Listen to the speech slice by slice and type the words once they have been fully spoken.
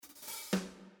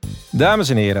Dames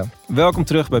en heren, welkom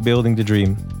terug bij Building the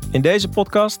Dream. In deze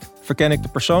podcast verken ik de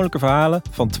persoonlijke verhalen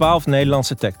van 12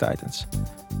 Nederlandse tech titans.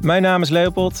 Mijn naam is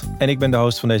Leopold en ik ben de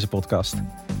host van deze podcast.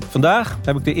 Vandaag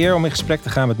heb ik de eer om in gesprek te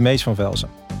gaan met Mees van Velzen.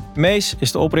 Mees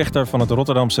is de oprichter van het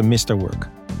Rotterdamse MrWork.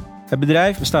 Het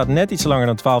bedrijf bestaat net iets langer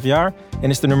dan 12 jaar en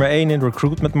is de nummer 1 in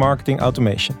Recruitment Marketing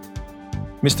Automation.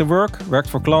 MrWork werkt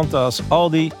voor klanten als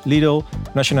Aldi, Lidl,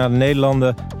 Nationale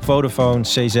Nederlanden, Vodafone,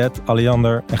 CZ,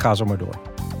 Alliander en ga zo maar door.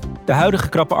 De huidige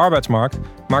krappe arbeidsmarkt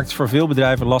maakt het voor veel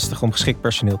bedrijven lastig om geschikt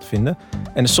personeel te vinden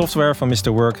en de software van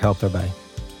MrWork helpt daarbij.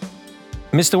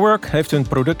 MrWork heeft hun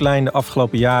productlijn de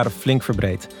afgelopen jaren flink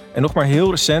verbreed. En nog maar heel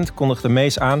recent kondigde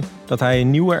Mees aan dat hij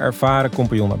een nieuwe ervaren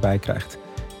compagnon erbij krijgt.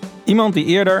 Iemand die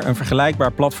eerder een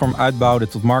vergelijkbaar platform uitbouwde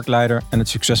tot marktleider en het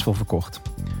succesvol verkocht.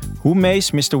 Hoe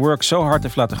Mees MrWork zo hard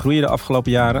heeft laten groeien de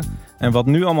afgelopen jaren en wat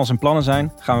nu allemaal zijn plannen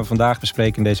zijn, gaan we vandaag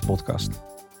bespreken in deze podcast.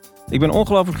 Ik ben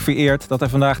ongelooflijk vereerd dat hij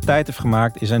vandaag tijd heeft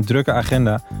gemaakt in zijn drukke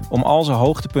agenda om al zijn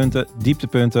hoogtepunten,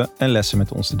 dieptepunten en lessen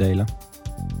met ons te delen.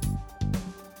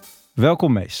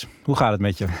 Welkom Mees, hoe gaat het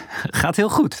met je? Gaat heel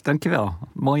goed, dankjewel.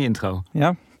 Mooie intro.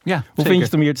 Ja? Ja, Hoe zeker. vind je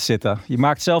het om hier te zitten? Je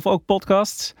maakt zelf ook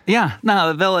podcasts? Ja,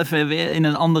 nou wel even weer in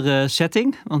een andere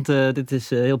setting. Want dit is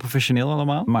heel professioneel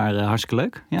allemaal. Maar hartstikke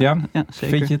leuk. Ja, zeker.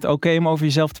 Vind je het oké om over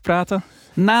jezelf te praten?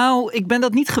 Nou, ik ben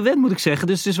dat niet gewend moet ik zeggen.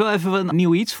 Dus het is wel even een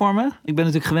nieuw iets voor me. Ik ben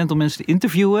natuurlijk gewend om mensen te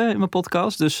interviewen in mijn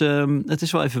podcast. Dus het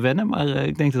is wel even wennen. Maar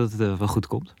ik denk dat het wel goed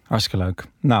komt. Hartstikke leuk.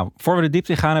 Nou, voor we de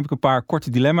diepte in gaan heb ik een paar korte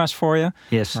dilemma's voor je.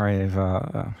 Yes. Waar je even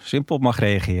simpel op mag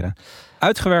reageren.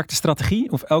 Uitgewerkte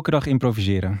strategie of elke dag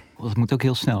improviseren? Dat moet ook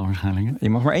heel snel waarschijnlijk. Hè? Je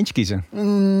mag maar eentje kiezen.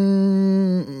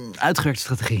 Uitgewerkte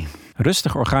strategie.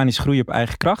 Rustig organisch groeien op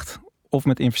eigen kracht of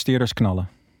met investeerders knallen?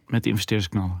 Met investeerders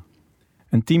knallen.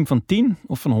 Een team van 10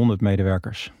 of van 100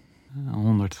 medewerkers?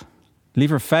 100.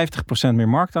 Liever 50% meer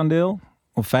marktaandeel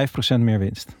of 5% meer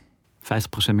winst?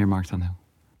 50% meer marktaandeel.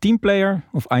 Teamplayer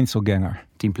of Einzelganger?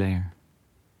 Teamplayer.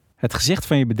 Het gezicht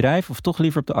van je bedrijf of toch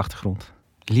liever op de achtergrond?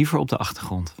 Liever op de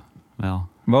achtergrond. Wel.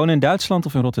 Wonen in Duitsland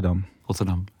of in Rotterdam?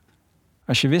 Rotterdam.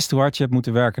 Als je wist hoe hard je hebt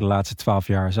moeten werken de laatste 12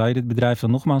 jaar, zou je dit bedrijf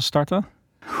dan nogmaals starten?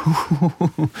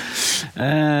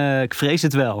 Ik vrees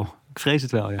het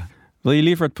wel. Ja. Wil je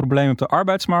liever het probleem op de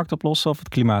arbeidsmarkt oplossen of het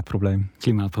klimaatprobleem?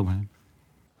 Klimaatprobleem.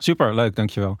 Super, leuk,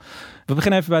 dankjewel. We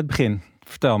beginnen even bij het begin.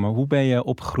 Vertel me, hoe ben je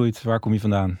opgegroeid? Waar kom je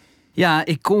vandaan? Ja,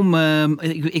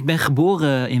 ik ben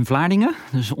geboren in Vlaardingen,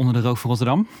 dus onder de rook van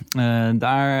Rotterdam.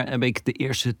 Daar heb ik de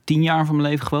eerste 10 jaar van mijn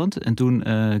leven gewoond. En toen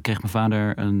kreeg mijn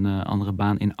vader een andere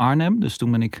baan in Arnhem. Dus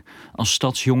toen ben ik als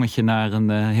stadsjongetje naar een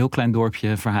heel klein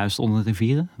dorpje verhuisd onder de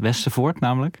rivieren. Westervoort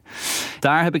namelijk.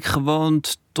 Daar heb ik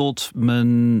gewoond tot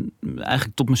mijn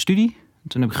studie.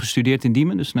 Toen heb ik gestudeerd in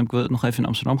Diemen, dus toen heb ik nog even in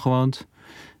Amsterdam gewoond.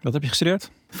 Wat heb je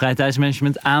gestudeerd? Vrije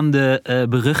tijdsmanagement aan de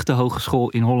beruchte hogeschool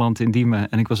in Holland in Diemen.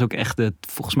 En ik was ook echt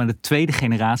volgens mij de tweede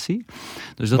generatie.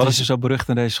 Dus Wat is er zo berucht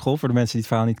aan deze school voor de mensen die het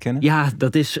verhaal niet kennen? Ja,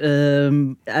 dat is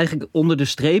eigenlijk onder de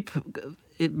streep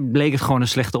bleek het gewoon een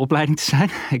slechte opleiding te zijn.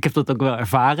 Ik heb dat ook wel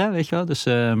ervaren, weet je wel. Dus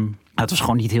het was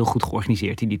gewoon niet heel goed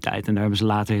georganiseerd in die tijd. En daar hebben ze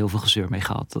later heel veel gezeur mee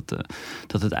gehad.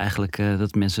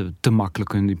 Dat mensen te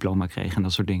makkelijk hun diploma kregen en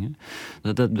dat soort dingen.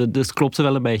 Dat klopte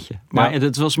wel een beetje. Maar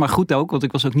het was maar goed ook, want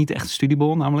ik was ook niet echt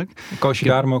studiebol namelijk. Koos je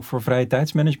daarom ook voor vrije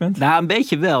tijdsmanagement? Nou, een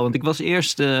beetje wel. Want ik was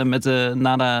eerst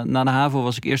na de HAVO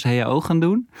was ik eerst HAO gaan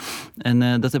doen.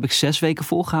 En dat heb ik 6 weken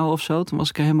volgehouden of zo. Toen was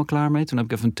ik er helemaal klaar mee. Toen heb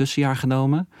ik even een tussenjaar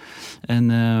genomen. En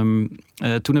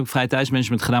toen heb ik vrije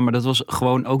tijdsmanagement gedaan. Maar dat was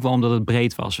gewoon ook wel omdat het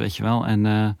breed was, weet je wel.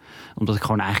 En omdat ik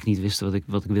gewoon eigenlijk niet wist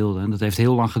wat ik wilde. En dat heeft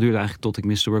heel lang geduurd eigenlijk tot ik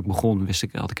MrWork begon.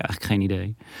 Had ik eigenlijk geen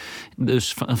idee.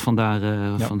 Dus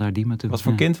vandaar die me toen. Wat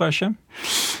voor kind was je?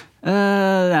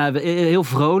 Heel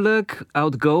vrolijk,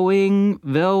 outgoing.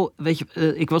 Wel, weet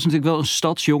je, ik was natuurlijk wel een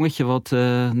stadsjongetje wat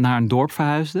naar een dorp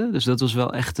verhuisde. Dus dat was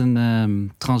wel echt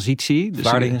een transitie. Dus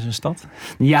Vlaardingen is een stad?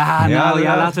 Ja,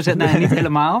 laten we zeggen, niet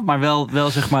helemaal. Maar wel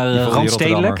zeg maar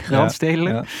randstedelijk.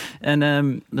 Ja.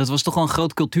 En dat was toch wel een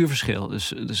groot cultuurverschil.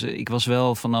 Dus ik was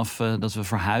wel vanaf dat we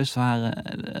verhuisd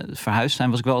zijn,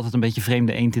 was ik wel altijd een beetje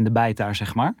vreemde eend in de bijt daar,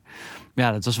 zeg maar.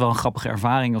 Ja, dat was wel een grappige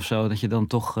ervaring of zo. Dat je dan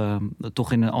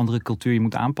toch in een andere cultuur je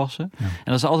moet aanpassen. Ja. En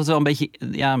dat is altijd wel een beetje,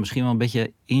 misschien wel een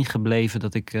beetje ingebleven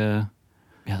dat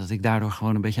ik daardoor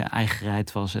gewoon een beetje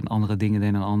eigenrijd was en andere dingen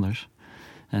deed dan anders.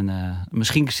 En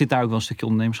misschien zit daar ook wel een stukje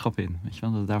ondernemerschap in. Weet je wel,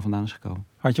 dat het daar vandaan is gekomen.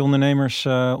 Had je ondernemers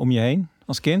om je heen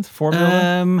als kind?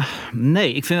 Voorbeelden?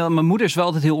 Nee, ik vind wel, mijn moeder is wel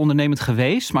altijd heel ondernemend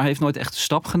geweest, maar heeft nooit echt de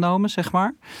stap genomen, zeg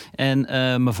maar. En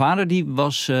mijn vader die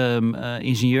was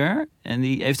ingenieur en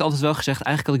die heeft altijd wel gezegd,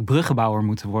 eigenlijk had ik bruggenbouwer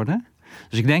moeten worden.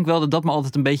 Dus ik denk wel dat me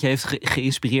altijd een beetje heeft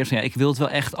geïnspireerd van, ik wil het wel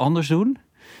echt anders doen.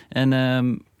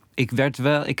 En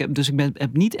ik heb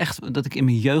niet echt dat ik in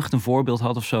mijn jeugd een voorbeeld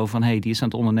had of zo van die is aan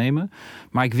het ondernemen.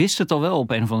 Maar ik wist het al wel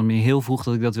op een of andere manier heel vroeg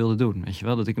dat ik dat wilde doen. Weet je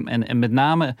wel? En met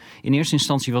name in eerste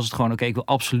instantie was het gewoon ik wil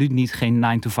absoluut niet geen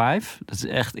 9 to 5. Dat is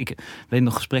echt, ik weet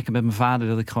nog gesprekken met mijn vader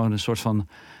dat ik gewoon een soort van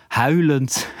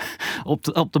huilend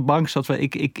op de bank zat.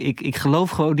 Ik geloof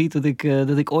gewoon niet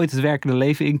dat ik ooit het werkende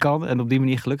leven in kan en op die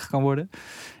manier gelukkig kan worden.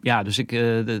 Ja,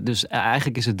 dus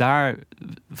eigenlijk is het daar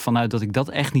vanuit dat ik dat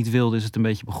echt niet wilde, is het een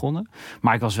beetje begonnen.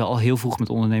 Maar ik was wel al heel vroeg met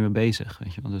ondernemen bezig.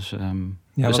 Weet je wel. Dus,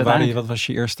 wat was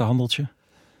je eerste handeltje?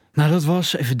 Nou, dat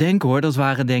was, even denken hoor, dat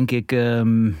waren denk ik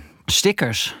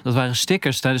stickers. Dat waren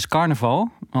stickers tijdens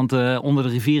carnaval. Want onder de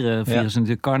rivieren vieren ze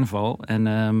natuurlijk carnaval. En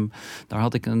daar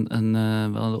had ik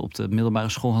op de middelbare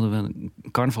school hadden we een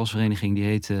carnavalsvereniging die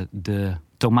heette De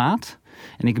Tomaat.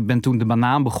 En ik ben toen de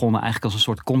banaan begonnen eigenlijk als een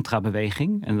soort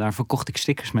contrabeweging. En daar verkocht ik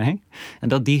stickers mee.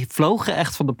 En die vlogen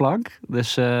echt van de plank.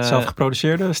 Dus, zelf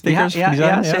geproduceerde stickers?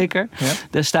 Ja, zeker. Ja.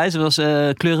 Destijds was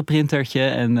kleurenprintertje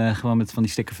en gewoon met van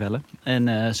die stickervellen.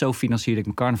 En zo financierde ik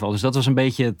mijn carnaval. Dus dat was een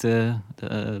beetje het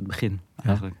begin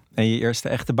eigenlijk. En je eerste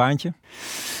echte baantje?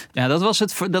 Ja,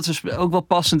 dat is ook wel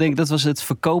passend, denk ik. Dat was het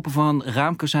verkopen van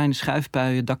raamkozijnen,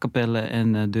 schuifpuien, dakkapellen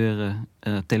en deuren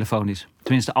telefonisch.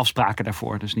 Tenminste, afspraken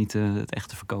daarvoor. Dus niet het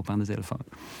echte verkopen aan de telefoon.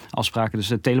 Afspraken,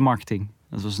 dus telemarketing.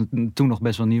 Dat was toen nog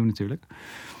best wel nieuw natuurlijk.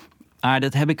 Maar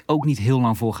dat heb ik ook niet heel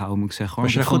lang volgehouden, moet ik zeggen. Hoor.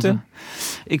 Was je er goed in?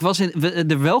 Ik was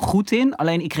er wel goed in.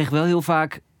 Alleen ik kreeg wel heel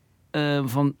vaak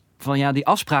die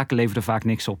afspraken leverden vaak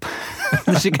niks op.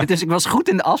 dus ik was goed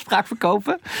in de afspraak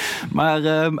verkopen. Maar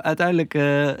uiteindelijk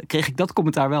kreeg ik dat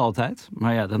commentaar wel altijd.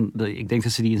 Maar ja, ik denk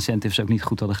dat ze die incentives ook niet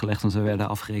goed hadden gelegd. Want we werden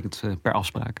afgerekend per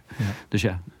afspraak. Ja. Dus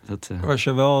ja. Was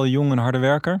je wel jong en harde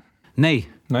werker? Nee,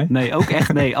 ook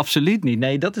echt nee, absoluut niet.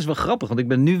 Nee, dat is wel grappig. Want ik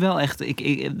ben nu wel echt...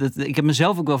 Ik heb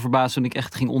mezelf ook wel verbaasd toen ik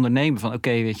echt ging ondernemen. Van oké,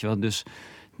 weet je wel, dus...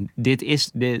 Dit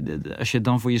is, als je het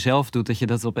dan voor jezelf doet, dat je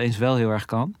dat opeens wel heel erg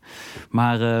kan.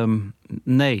 Maar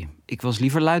nee, ik was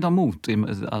liever lui dan moe.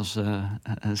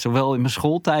 Zowel in mijn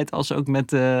schooltijd als ook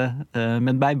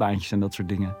met bijbaantjes en dat soort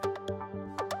dingen.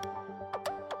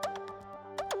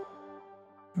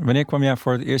 Wanneer kwam jij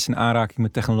voor het eerst in aanraking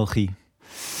met technologie?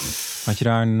 Had je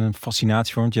daar een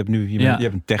fascinatie voor? Want je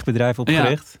hebt een techbedrijf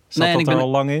opgericht. Zat dat er al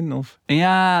lang in? Of?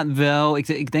 Ja, wel.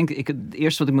 Ik denk, het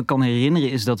eerste wat ik me kan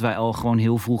herinneren is dat wij al gewoon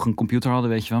heel vroeg een computer hadden,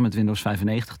 weet je wel. Met Windows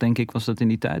 95, denk ik, was dat in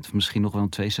die tijd. Of misschien nog wel een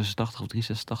 286 of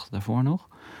 386 daarvoor nog.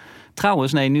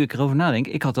 Trouwens, nu ik erover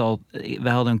nadenk,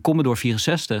 wij hadden een Commodore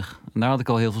 64. En daar had ik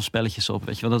al heel veel spelletjes op,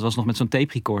 weet je wel. Dat was nog met zo'n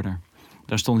tape recorder.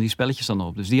 Daar stonden die spelletjes dan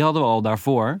op. Dus die hadden we al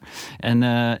daarvoor. En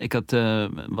ik had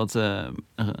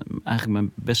eigenlijk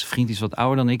mijn beste vriend, die is wat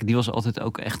ouder dan ik. Die was altijd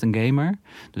ook echt een gamer.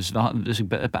 Dus ik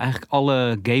heb eigenlijk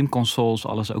alle gameconsoles,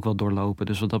 alles ook wel doorlopen.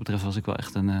 Dus wat dat betreft was ik wel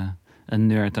echt een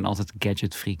nerd en altijd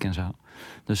gadget freak en zo.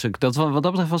 Dus wat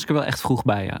dat betreft was ik er wel echt vroeg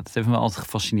bij. Ja. Dat heeft me altijd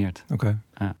gefascineerd. Oké.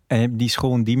 Ja. En die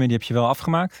school in Diemen, die heb je wel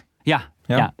afgemaakt?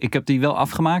 Ja, ik heb die wel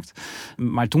afgemaakt.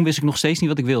 Maar toen wist ik nog steeds niet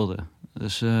wat ik wilde.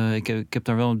 Dus ik heb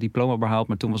daar wel een diploma behaald,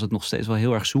 maar toen was het nog steeds wel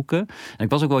heel erg zoeken. En ik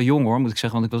was ook wel jong hoor, moet ik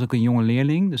zeggen, want ik was ook een jonge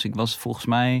leerling. Dus ik was volgens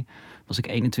mij,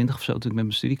 21 of zo toen ik met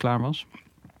mijn studie klaar was.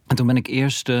 En toen ben ik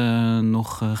eerst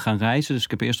nog gaan reizen. Dus ik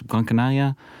heb eerst op Gran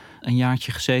Canaria een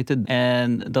jaartje gezeten.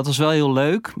 En dat was wel heel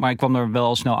leuk, maar ik kwam er wel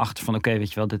al snel achter van oké, weet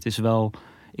je wel, dit is wel...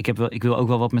 Ik wil ook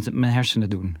wel wat met mijn hersenen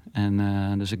doen.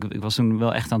 En dus ik was toen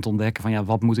wel echt aan het ontdekken van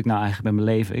wat moet ik nou eigenlijk met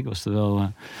mijn leven? Ik was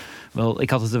er ik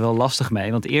had het er wel lastig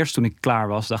mee. Want eerst toen ik klaar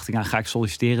was, dacht ik, ga ik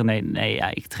solliciteren? Nee,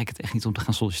 ik trek het echt niet om te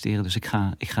gaan solliciteren. Dus ik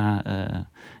ga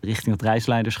richting het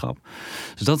reisleiderschap.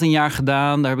 Dus dat een jaar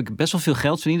gedaan. Daar heb ik best wel veel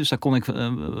geld verdiend. Dus daar kon ik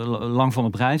lang van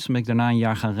op reis. Toen ben ik daarna een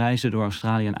jaar gaan reizen door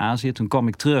Australië en Azië. Toen kwam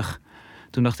ik terug.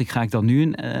 Toen dacht ik, ga ik dan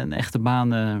nu een echte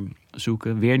baan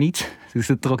zoeken? Weer niet. Dus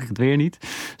toen trok ik het weer niet.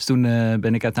 Dus toen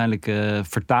ben ik uiteindelijk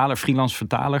freelance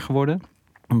vertaler geworden.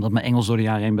 Omdat mijn Engels door de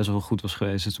jaren heen best wel goed was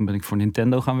geweest. Dus toen ben ik voor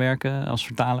Nintendo gaan werken als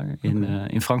vertaler.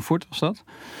 In Frankfurt was dat.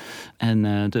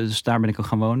 En dus daar ben ik ook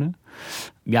gaan wonen.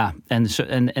 Ja,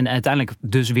 en uiteindelijk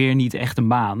dus weer niet echt een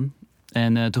baan.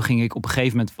 En toen ging ik op een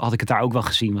gegeven moment, had ik het daar ook wel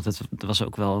gezien. Want het was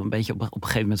ook wel een beetje, op een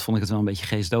gegeven moment vond ik het wel een beetje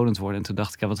geestdodend worden. En toen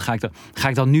dacht ik, wat ga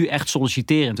ik dan nu echt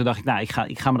solliciteren? En toen dacht ik,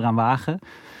 ik ga me eraan wagen.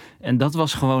 En dat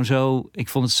was gewoon zo, ik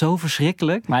vond het zo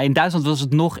verschrikkelijk. Maar in Duitsland was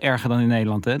het nog erger dan in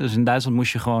Nederland. Hè? Dus in Duitsland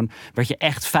werd je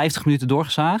echt 50 minuten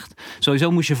doorgezaagd.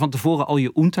 Sowieso moest je van tevoren al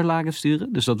je Unterlagen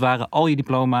sturen. Dus dat waren al je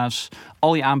diploma's,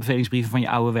 al je aanbevelingsbrieven van je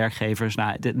oude werkgevers.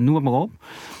 Noem het maar op.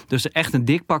 Dus echt een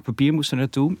dik pak papier moest er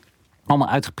naartoe. Allemaal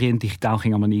uitgeprint, digitaal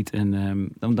ging allemaal niet. En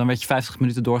dan werd je 50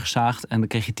 minuten doorgezaagd. En dan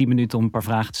kreeg je 10 minuten om een paar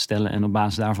vragen te stellen. En op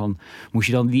basis daarvan moest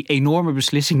je dan die enorme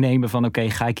beslissing nemen van... oké,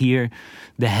 ga ik hier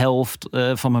de helft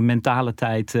van mijn mentale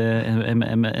tijd...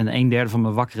 en 1/3 van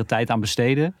mijn wakkere tijd aan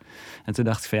besteden? En toen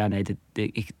dacht ik van ja, nee,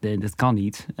 dit kan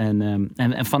niet.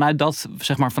 En vanuit dat,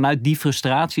 zeg maar, vanuit die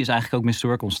frustratie is eigenlijk ook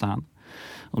MrWork ontstaan.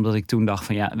 Omdat ik toen dacht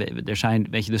van ja, er zijn,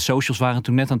 weet je, de socials waren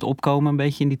toen net aan het opkomen een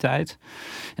beetje in die tijd.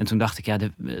 En toen dacht ik ja,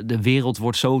 de wereld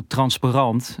wordt zo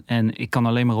transparant. En ik kan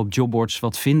alleen maar op jobboards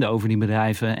wat vinden over die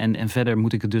bedrijven. En verder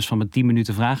moet ik het dus van mijn 10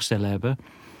 minuten vragen stellen hebben.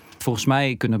 Volgens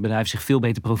mij kunnen bedrijven zich veel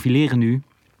beter profileren nu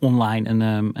online.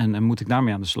 En moet ik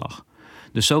daarmee aan de slag.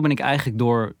 Dus zo ben ik eigenlijk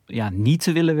door niet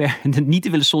te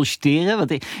willen solliciteren.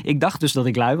 Want ik dacht dus dat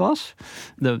ik lui was.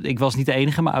 Ik was niet de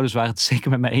enige. Mijn ouders waren het zeker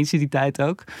met mij eens in die tijd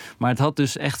ook. Maar het had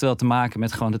dus echt wel te maken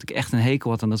met gewoon dat ik echt een hekel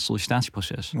had aan dat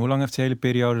sollicitatieproces. Hoe lang heeft die hele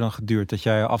periode dan geduurd? Dat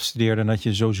jij afstudeerde en dat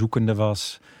je zo zoekende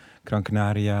was? Gran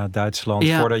Canaria, Duitsland,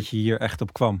 voordat je hier echt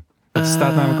op kwam? Het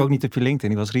staat namelijk ook niet op je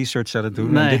LinkedIn. Ik was research aan het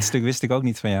doen. Nee. En dit stuk wist ik ook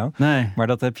niet van jou. Nee. Maar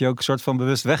dat heb je ook een soort van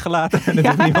bewust weggelaten. En dat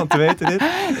hoeft niemand te weten dit.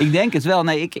 Ik denk het wel.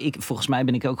 Nee, volgens mij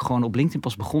ben ik ook gewoon op LinkedIn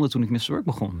pas begonnen toen ik MrWork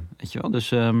begon. Weet je wel?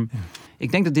 Dus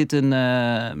ik denk dat dit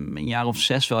een jaar of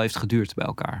 6 wel heeft geduurd bij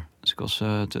elkaar. Dus ik was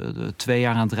 2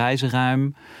 jaar aan het reizen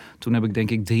ruim. Toen heb ik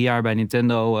denk ik 3 jaar bij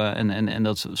Nintendo en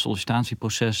dat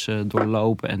sollicitatieproces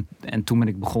doorlopen. En toen ben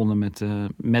ik begonnen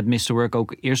met MrWork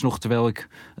ook. Eerst nog terwijl ik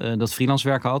dat freelance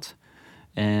werk had.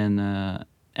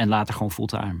 En later gewoon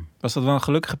fulltime. Was dat wel een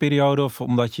gelukkige periode? Of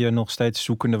omdat je nog steeds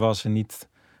zoekende was en niet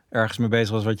ergens mee bezig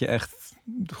was wat je echt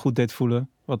goed deed voelen?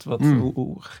 Hoe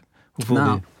voelde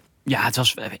je? Ja, het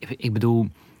was... Ik bedoel...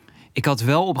 Ik had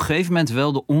wel op een gegeven moment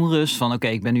wel de onrust van... Oké,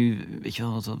 ik ben nu... Weet je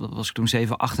wel, wat was ik toen?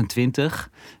 7, 28.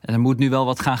 En er moet nu wel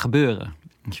wat gaan gebeuren.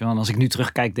 Weet je wel? En als ik nu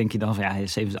terugkijk, denk je dan van... Ja,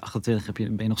 7, 28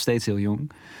 ben je nog steeds heel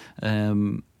jong.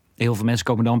 Heel veel mensen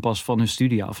komen dan pas van hun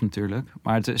studie af natuurlijk.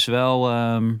 Maar het is wel...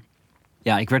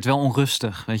 ik werd wel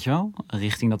onrustig, weet je wel?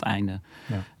 Richting dat einde.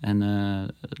 Ja.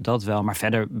 En dat wel. Maar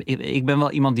verder, ik ben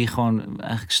wel iemand die gewoon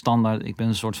eigenlijk standaard... Ik ben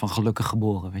een soort van gelukkig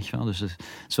geboren, weet je wel? Dus het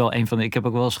is wel een van de... Ik heb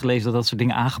ook wel eens gelezen dat soort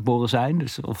dingen aangeboren zijn.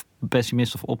 Dus of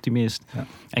pessimist of optimist. Ja.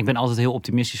 En ik ben altijd heel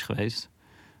optimistisch geweest.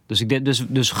 Dus ik deed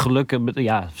dus gelukkig...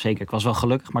 Ja, zeker. Ik was wel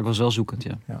gelukkig, maar ik was wel zoekend,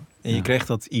 ja. En je kreeg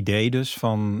dat idee dus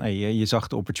van... je zag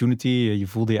de opportunity, je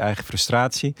voelde je eigen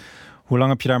frustratie... Hoe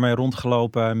lang heb je daarmee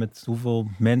rondgelopen? Met hoeveel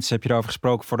mensen heb je daarover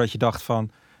gesproken voordat je dacht van,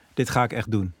 dit ga ik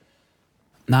echt doen?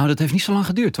 Nou, dat heeft niet zo lang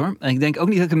geduurd hoor. En ik denk ook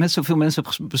niet dat ik het met zoveel mensen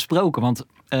heb besproken. Want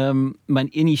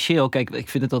mijn initieel, kijk, ik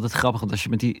vind het altijd grappig. Want als je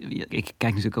met ik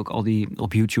kijk natuurlijk ook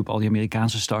op YouTube al die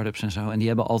Amerikaanse start-ups en zo. En die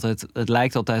hebben altijd, het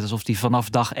lijkt altijd alsof die vanaf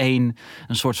dag 1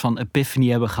 een soort van epiphany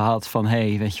hebben gehad. Van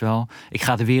hey, weet je wel, ik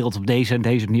ga de wereld op deze en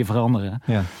deze manier veranderen.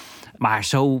 Ja. Maar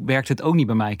zo werkt het ook niet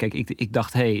bij mij. Kijk, ik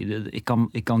dacht,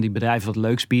 ik kan die bedrijven wat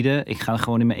leuks bieden. Ik ga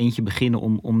gewoon in mijn eentje beginnen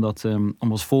om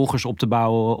wat volgers op te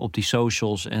bouwen op die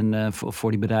socials en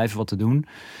voor die bedrijven wat te doen.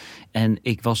 En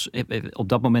op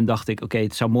dat moment dacht ik, oké,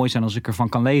 het zou mooi zijn als ik ervan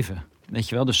kan leven. Weet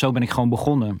je wel? Dus zo ben ik gewoon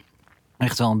begonnen.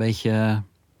 Echt wel een beetje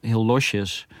heel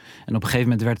losjes. En op een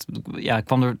gegeven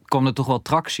moment kwam er toch wel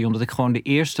tractie. Omdat ik gewoon de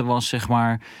eerste was, zeg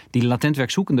maar, die latent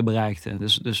werkzoekende bereikte.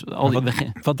 Dus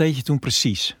wat deed je toen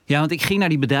precies? Ja, want ik ging naar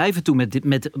die bedrijven toe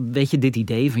met weet je, dit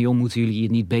idee van, joh, moeten jullie je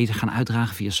niet beter gaan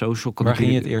uitdragen via social? Waar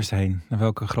ging je het eerst heen? Naar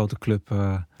welke grote club?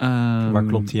 Waar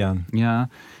klopt die aan? Ja,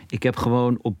 ik heb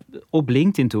gewoon op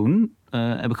LinkedIn toen...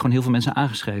 heb ik gewoon heel veel mensen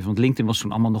aangeschreven. Want LinkedIn was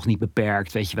toen allemaal nog niet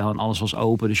beperkt, weet je wel. En alles was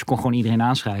open, dus je kon gewoon iedereen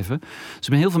aanschrijven. Dus ik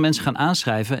ben heel veel mensen gaan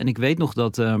aanschrijven. En ik weet nog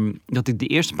dat ik de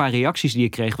eerste paar reacties die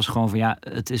ik kreeg... was gewoon van, ja,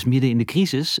 het is midden in de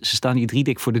crisis. Ze staan hier 3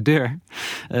 dik voor de deur.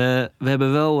 We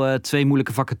hebben wel 2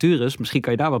 moeilijke vacatures. Misschien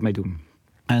kan je daar wat mee doen.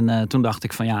 En toen dacht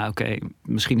ik van ja, oké,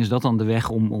 misschien is dat dan de weg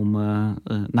om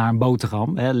naar een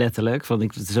boterham, hè, letterlijk. Want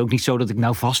het is ook niet zo dat ik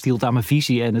nou vasthield aan mijn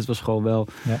visie en het was gewoon wel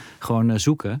gewoon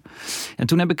zoeken. En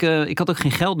toen heb ik had ook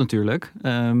geen geld natuurlijk.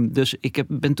 Dus ik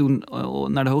ben toen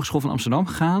naar de Hogeschool van Amsterdam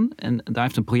gegaan. En daar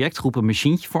heeft een projectgroep een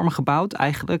machientje voor me gebouwd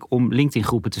eigenlijk om LinkedIn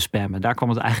groepen te spammen. Daar kwam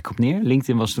het eigenlijk op neer.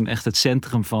 LinkedIn was toen echt het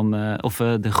centrum van,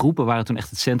 de groepen waren toen echt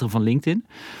het centrum van LinkedIn.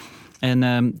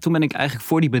 En toen ben ik eigenlijk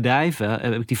voor die bedrijven,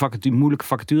 heb ik die moeilijke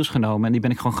vacatures genomen. En die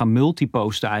ben ik gewoon gaan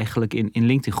multiposten eigenlijk in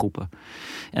LinkedIn groepen.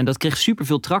 En dat kreeg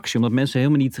superveel tractie, omdat mensen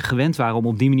helemaal niet gewend waren om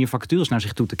op die manier vacatures naar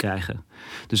zich toe te krijgen.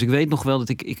 Dus ik weet nog wel dat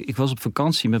ik was op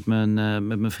vakantie met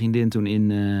mijn vriendin toen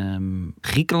in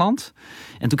Griekenland.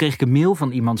 En toen kreeg ik een mail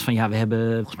van iemand van, ja, we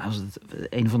hebben, volgens mij was het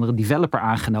een of andere developer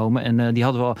aangenomen. En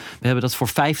we hebben dat voor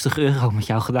 €50 met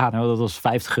jou gedaan. Dat was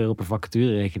 €50 per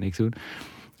vacature, reken ik toen.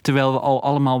 Terwijl we al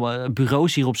allemaal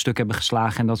bureaus hier op stuk hebben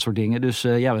geslagen en dat soort dingen. Dus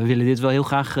we willen dit wel heel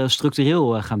graag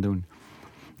structureel gaan doen.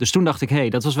 Dus toen dacht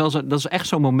ik, dat is echt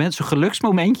zo'n moment, zo'n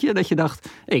geluksmomentje, dat je dacht,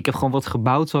 ik heb gewoon wat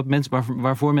gebouwd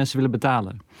waarvoor mensen willen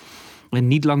betalen. En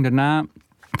niet lang daarna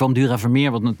kwam Dura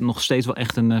Vermeer, wat nog steeds wel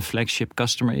echt een flagship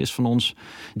customer is van ons.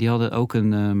 Die hadden ook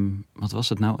een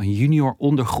junior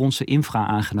ondergrondse infra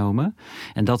aangenomen.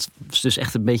 En dat was dus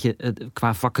echt een beetje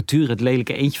qua vacature het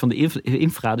lelijke eentje van de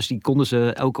infra. Dus die konden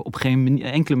ze ook op geen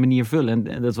enkele manier vullen.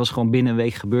 En dat was gewoon binnen een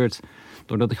week gebeurd,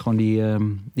 doordat ik gewoon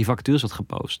die vacatures had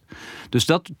gepost. Dus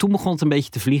toen begon het een beetje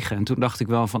te vliegen. En toen dacht ik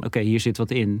wel van, oké, hier zit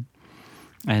wat in.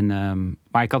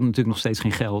 Maar ik had natuurlijk nog steeds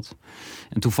geen geld.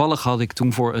 En toevallig had ik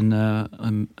toen voor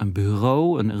een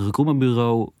bureau, een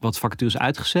recruitmentbureau, wat vacatures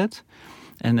uitgezet.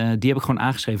 En die heb ik gewoon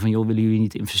aangeschreven van, joh, willen jullie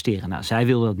niet investeren? Nou, zij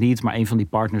wilde dat niet, maar een van die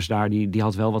partners daar, die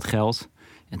had wel wat geld.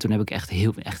 En toen heb ik echt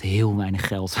heel weinig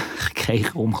geld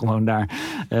gekregen om gewoon daar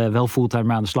wel fulltime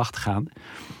mee aan de slag te gaan.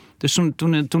 Dus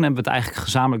toen hebben we het eigenlijk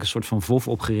gezamenlijk een soort van VOF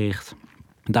opgericht.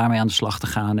 Daarmee aan de slag te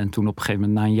gaan. En toen op een gegeven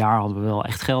moment, na een jaar, hadden we wel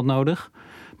echt geld nodig.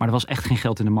 Maar er was echt geen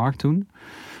geld in de markt toen.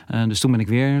 Dus toen ben ik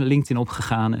weer LinkedIn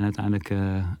opgegaan. En uiteindelijk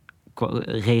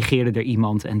reageerde er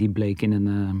iemand. En die bleek in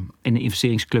een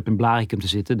investeringsclub in Blaricum te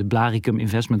zitten. De Blaricum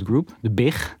Investment Group. De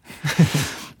BIG.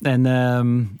 En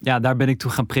daar ben ik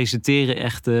toen gaan presenteren.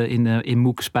 Echt in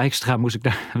Moeke Spijkstra moest ik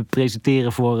daar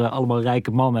presenteren voor allemaal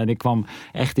rijke mannen. En ik kwam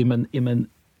echt in mijn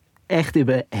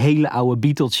hele oude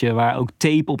Beeteltje, waar ook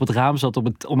tape op het raam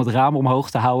zat om het raam omhoog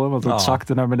te houden. Want het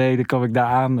zakte naar beneden, kwam ik daar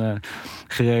aan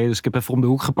gereden. Dus ik heb even om de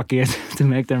hoek geparkeerd. Toen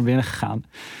ben ik daar naar binnen gegaan.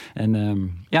 En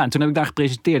toen heb ik daar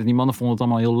gepresenteerd. En die mannen vonden het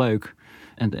allemaal heel leuk.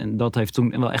 En dat heeft toen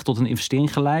wel echt tot een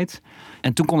investering geleid.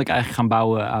 En toen kon ik eigenlijk gaan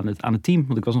bouwen aan het team.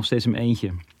 Want ik was nog steeds in mijn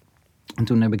eentje. En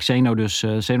toen heb ik Zeno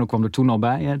Zeno kwam er toen al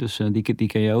bij. Hè? Dus die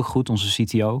ken je ook goed, onze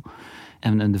CTO.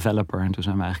 En een developer. En toen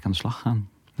zijn we eigenlijk aan de slag gegaan.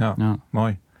 Ja.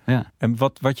 Mooi. Ja. En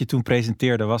wat je toen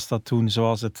presenteerde, was dat toen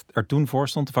zoals het er toen voor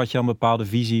stond? Of had je al een bepaalde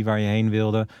visie waar je heen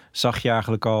wilde? Zag je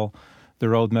eigenlijk al de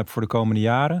roadmap voor de komende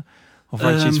jaren? Of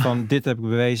had je iets van, dit heb ik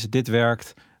bewezen, dit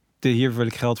werkt, hier wil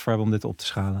ik geld voor hebben om dit op te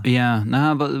schalen? Ja,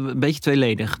 een beetje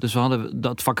tweeledig. Dus we hadden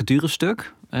dat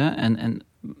vacaturestuk. En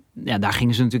daar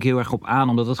gingen ze natuurlijk heel erg op aan,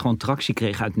 omdat het gewoon tractie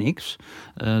kreeg uit niks.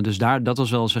 Dus dat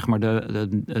was wel zeg maar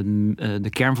de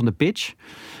kern van de pitch.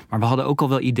 Maar we hadden ook al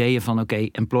wel ideeën van, oké,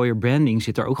 employer branding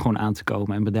zit er ook gewoon aan te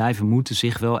komen. En bedrijven moeten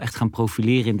zich wel echt gaan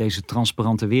profileren in deze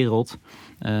transparante wereld.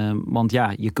 Want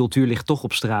je cultuur ligt toch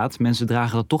op straat. Mensen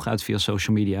dragen dat toch uit via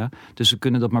social media. Dus ze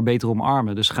kunnen dat maar beter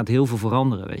omarmen. Dus er gaat heel veel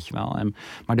veranderen, weet je wel.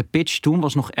 Maar de pitch toen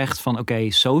was nog echt van, oké,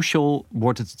 social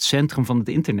wordt het centrum van het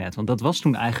internet. Want dat was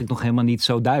toen eigenlijk nog helemaal niet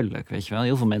zo duidelijk, weet je wel.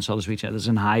 Heel veel mensen hadden zoiets, dat is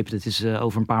een hype, dat is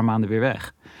over een paar maanden weer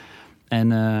weg.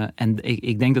 En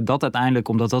ik denk dat uiteindelijk,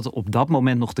 omdat dat op dat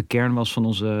moment nog de kern was van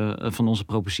onze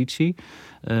propositie,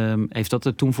 heeft dat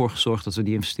er toen voor gezorgd dat we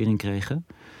die investering kregen.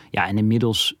 Ja, en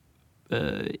inmiddels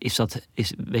is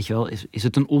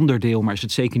het een onderdeel, maar is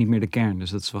het zeker niet meer de kern. Dus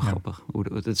dat is wel grappig.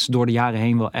 Het is door de jaren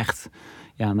heen wel echt,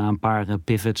 na een paar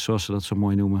pivots, zoals ze dat zo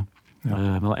mooi noemen,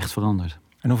 wel echt veranderd.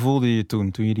 En hoe voelde je je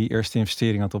toen je die eerste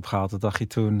investering had opgehaald? Wat dacht je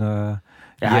toen,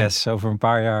 yes, over een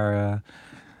paar jaar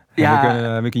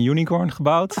heb ik een unicorn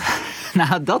gebouwd?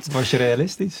 Was je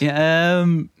realistisch?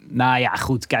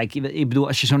 Goed. Kijk, ik bedoel,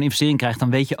 als je zo'n investering krijgt, dan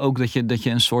weet je ook dat je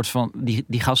een soort van,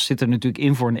 die gast zit er natuurlijk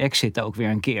in voor een exit ook weer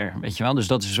een keer, weet je wel. Dus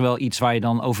dat is wel iets waar je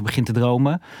dan over begint te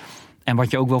dromen en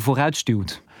wat je ook wel vooruit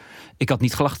stuwt. Ik had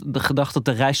niet gedacht dat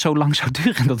de reis zo lang zou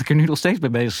duren en dat ik er nu nog steeds mee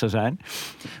bezig zou zijn.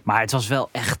 Maar het was wel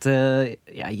echt,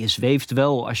 je zweeft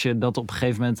wel als je dat op een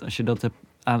gegeven moment, als je dat hebt,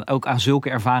 ook aan zulke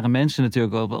ervaren mensen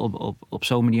natuurlijk op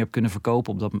zo'n manier hebt kunnen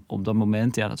verkopen op dat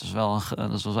moment. Ja, dat was wel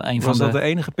een van Was dat de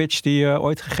enige pitch die je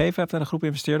ooit gegeven hebt aan een groep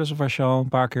investeerders, of was je al een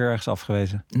paar keer ergens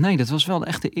afgewezen? Nee, dat was wel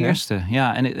echt de eerste.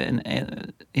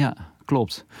 Ja,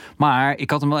 klopt. Maar ik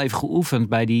had hem wel even geoefend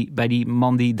bij die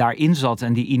man die daarin zat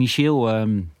en die initieel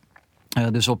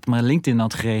dus op mijn LinkedIn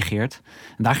had gereageerd.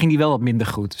 En daar ging hij wel wat minder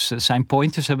goed. Dus zijn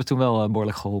pointers hebben toen wel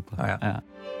behoorlijk geholpen. Oh ja.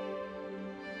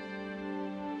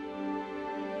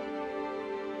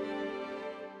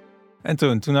 En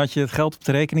toen had je het geld op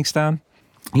de rekening staan?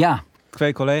 Ja.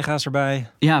 2 collega's erbij?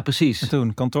 Ja, precies. En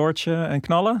toen kantoortje en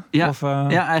knallen? Ja, of,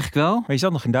 eigenlijk wel. Maar je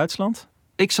zat nog in Duitsland?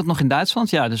 Ik zat nog in Duitsland,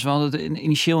 ja. Dus we hadden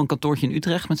initieel een kantoortje in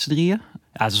Utrecht met z'n drieën.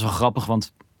 Ja, het is wel grappig,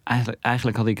 want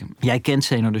eigenlijk had ik... Jij kent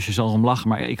Zeno, dus je zal erom lachen.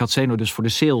 Maar ik had Zeno dus voor de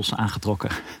sales aangetrokken.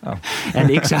 Oh.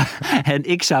 en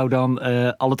ik zou dan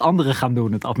al het andere gaan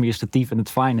doen. Het administratief en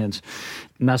het finance.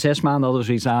 Na 6 maanden hadden we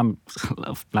zoiets aan...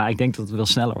 ik denk dat het wel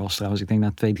sneller was trouwens. Ik denk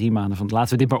na 2-3 maanden van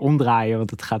laten we dit maar omdraaien. Want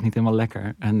het gaat niet helemaal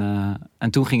lekker. En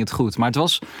toen ging het goed. Maar het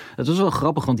was wel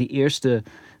grappig. Want die eerste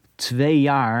 2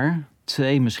 jaar...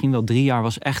 2, misschien wel 3 jaar...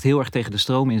 was echt heel erg tegen de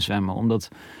stroom inzwemmen. Omdat...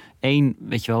 Eén,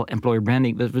 weet je wel, employer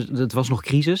branding. Dat was nog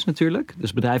crisis natuurlijk.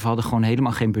 Dus bedrijven hadden gewoon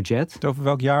helemaal geen budget. Over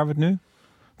welk jaar hebben we het nu?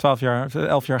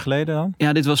 11 jaar geleden dan?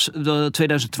 Ja, dit was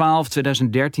 2012,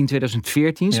 2013,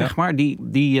 2014, zeg maar.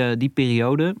 Die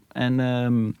periode.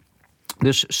 En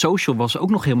dus social was ook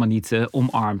nog helemaal niet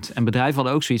omarmd. En bedrijven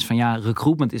hadden ook zoiets van, ja,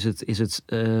 recruitment is het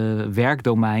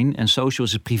werkdomein en social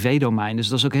is het privédomein. Dus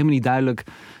dat is ook helemaal niet duidelijk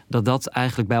dat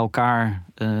eigenlijk bij elkaar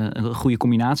een goede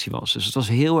combinatie was. Dus het was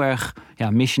heel erg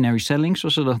missionary selling,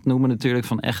 zoals ze dat noemen natuurlijk.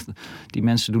 Van echt, die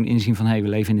mensen doen inzien van, we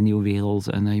leven in een nieuwe wereld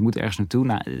en je moet ergens naartoe.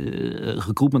 Nou,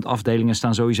 recruitment afdelingen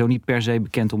staan sowieso niet per se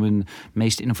bekend om hun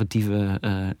meest innovatieve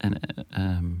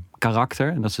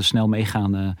karakter. En dat ze snel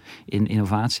meegaan in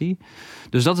innovatie.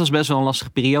 Dus dat was best wel een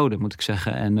lastige periode, moet ik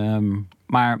zeggen.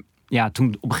 Maar ja, toen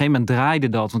op een gegeven moment draaide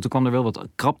dat. Want toen kwam er wel wat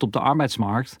krapte op de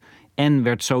arbeidsmarkt. En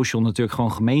werd social natuurlijk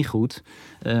gewoon gemeengoed.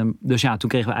 Dus ja, toen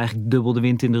kregen we eigenlijk dubbel de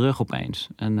wind in de rug opeens.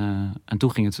 En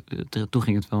toen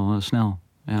ging het wel snel.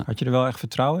 Ja. Had je er wel echt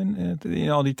vertrouwen in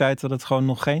al die tijd dat het gewoon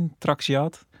nog geen tractie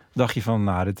had? Dacht je van,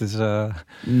 nou, dit is...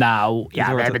 Nou,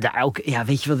 ja, we hebben daar ook... Ja,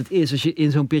 weet je wat het is? Als je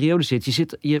in zo'n periode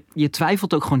zit, je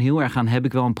twijfelt ook gewoon heel erg aan, heb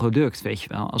ik wel een product, weet je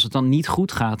wel? Als het dan niet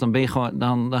goed gaat, dan ben je gewoon,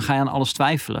 dan ga je aan alles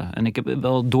twijfelen. En ik heb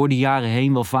wel door die jaren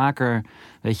heen wel vaker,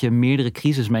 weet je, meerdere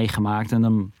crises meegemaakt. En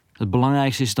dan... Het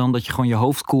belangrijkste is dan dat je gewoon je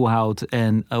hoofd koel houdt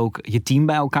en ook je team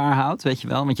bij elkaar houdt, weet je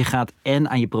wel. Want je gaat en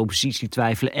aan je propositie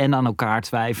twijfelen en aan elkaar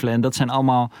twijfelen. En dat zijn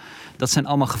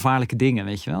allemaal gevaarlijke dingen,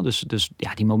 weet je wel. Dus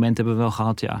ja, die momenten hebben we wel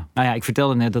gehad, ja. Nou ja, ik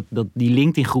vertelde net dat die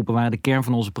LinkedIn-groepen waren de kern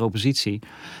van onze propositie.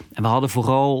 En we hadden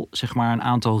vooral, zeg maar, een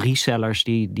aantal resellers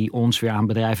die ons weer aan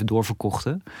bedrijven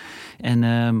doorverkochten. En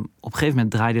op een gegeven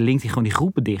moment draaide LinkedIn gewoon die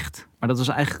groepen dicht. Maar dat was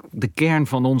eigenlijk de kern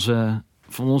van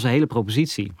onze hele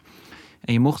propositie.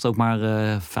 En je mocht ook maar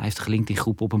 50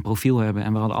 LinkedIn-groepen op een profiel hebben.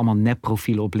 En we hadden allemaal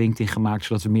nep-profielen op LinkedIn gemaakt,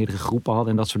 zodat we meerdere groepen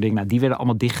hadden en dat soort dingen. Nou, die werden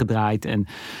allemaal dichtgedraaid. En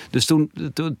dus toen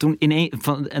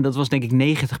en dat was denk ik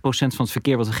 90% van het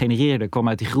verkeer wat we genereerden, kwam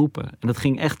uit die groepen. En dat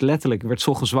ging echt letterlijk. Ik werd 's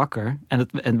ochtends wakker en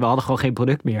we hadden gewoon geen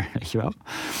product meer, weet je wel.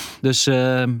 Dus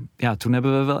toen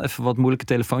hebben we wel even wat moeilijke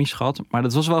telefoontjes gehad. Maar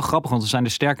dat was wel grappig, want we zijn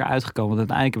er sterker uitgekomen. Want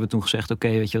uiteindelijk hebben we toen gezegd, oké,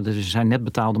 weet je, er zijn net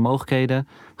betaalde mogelijkheden.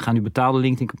 We gaan nu betaalde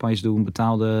LinkedIn-campagnes doen,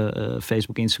 betaalde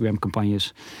Facebook, Instagram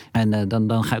campagnes. En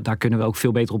daar kunnen we ook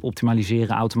veel beter op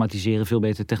optimaliseren, automatiseren, veel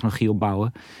beter technologie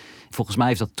opbouwen. Volgens mij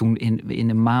heeft dat toen in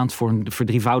een maand voor een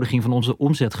verdrievoudiging van onze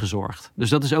omzet gezorgd. Dus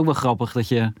dat is ook wel grappig, dat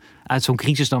je uit zo'n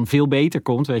crisis dan veel beter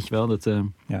komt, weet je wel.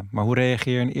 Ja, maar hoe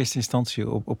reageer je in eerste instantie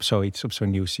op zoiets, op zo'n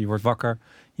nieuws? Je wordt wakker,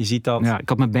 je ziet dat... Ja, ik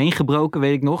had mijn been gebroken,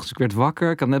 weet ik nog. Dus ik werd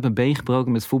wakker, ik had net mijn been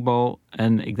gebroken met voetbal.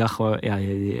 En ik dacht gewoon, ja,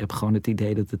 je hebt gewoon het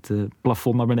idee dat het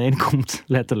plafond naar beneden komt,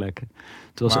 letterlijk.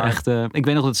 Het was echt... ik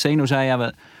weet nog dat Zeno zei,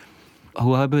 ja,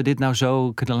 hoe hebben we dit nou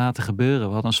zo kunnen laten gebeuren?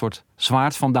 We hadden een soort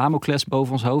zwaard van Damocles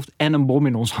boven ons hoofd en een bom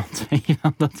in ons hand.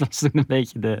 Dat was toen een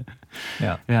beetje de...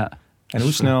 Ja. En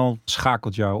hoe snel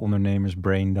schakelt jouw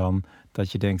ondernemersbrain dan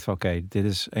dat je denkt van oké, dit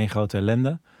is één grote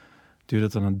ellende? Duurt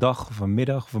het dan een dag of een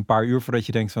middag of een paar uur voordat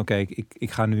je denkt van oké,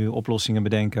 ik ga nu oplossingen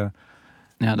bedenken?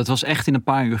 Ja, dat was echt in een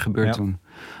paar uur gebeurd toen.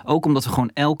 Ook omdat we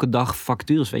gewoon elke dag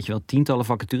vacatures, weet je wel, tientallen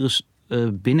vacatures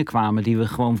binnenkwamen die we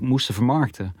gewoon moesten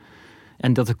vermarkten.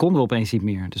 En dat konden we opeens niet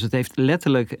meer. Dus het heeft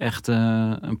letterlijk echt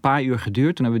een paar uur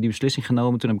geduurd. Toen hebben we die beslissing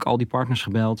genomen. Toen heb ik al die partners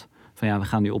gebeld. Van ja, we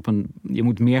gaan nu je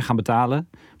moet meer gaan betalen.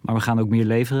 Maar we gaan ook meer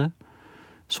leveren.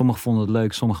 Sommigen vonden het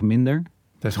leuk, sommigen minder.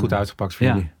 Dat is goed uitgepakt voor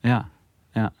jullie. Ja.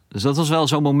 Dus dat was wel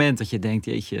zo'n moment dat je denkt,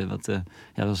 jeetje,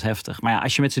 dat was heftig. Maar ja,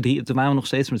 als je met z'n drieën, toen waren we nog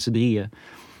steeds met z'n drieën.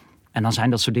 En dan zijn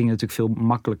dat soort dingen natuurlijk veel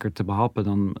makkelijker te behappen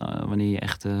dan wanneer je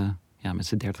echt met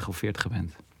z'n 30 of 40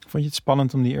 bent. Vond je het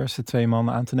spannend om die eerste 2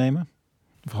 mannen aan te nemen?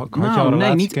 Had je Nou, al een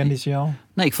relatie, niet. kende je ze al?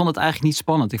 Nee, ik vond het eigenlijk niet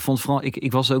spannend. Ik vond vooral,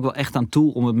 ik was er ook wel echt aan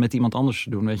toe om het met iemand anders te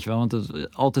doen, weet je wel. Want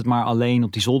het altijd maar alleen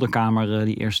op die zolderkamer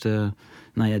de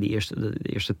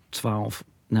eerste 12,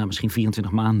 misschien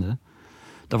 24 maanden.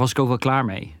 Daar was ik ook wel klaar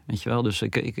mee, weet je wel. Dus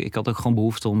ik had ook gewoon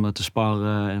behoefte om te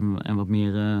sparren en wat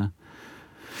meer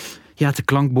te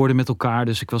klankborden met elkaar.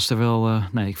 Dus ik was er wel...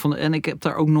 ik heb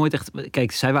daar ook nooit echt...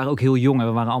 Kijk, zij waren ook heel jong. En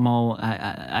we waren allemaal...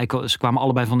 Ze kwamen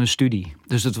allebei van hun studie.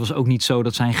 Dus het was ook niet zo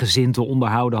dat zij een gezin te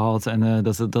onderhouden had. En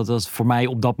dat voor mij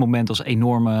op dat moment als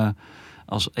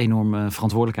enorme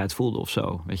verantwoordelijkheid voelde of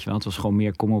zo. Weet je wel, het was gewoon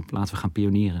meer, kom op, laten we gaan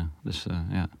pionieren. Dus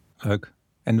Leuk.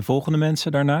 En de volgende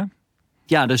mensen daarna?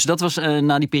 Ja, dus dat was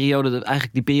na die periode,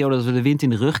 eigenlijk die periode dat we de wind in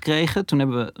de rug kregen. Toen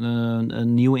hebben we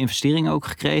een nieuwe investering ook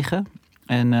gekregen.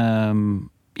 En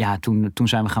toen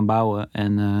zijn we gaan bouwen.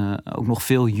 En ook nog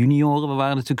veel junioren. We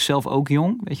waren natuurlijk zelf ook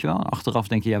jong, weet je wel. Achteraf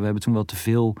denk je, we hebben toen wel te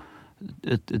veel,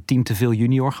 het team te veel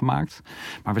junior gemaakt.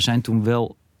 Maar we zijn toen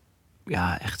wel,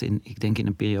 echt ik denk in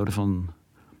een periode van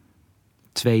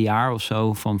 2 jaar of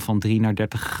zo van 3 naar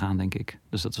 30 gegaan, denk ik.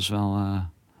 Dus dat was wel...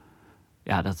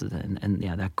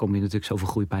 daar kom je natuurlijk zoveel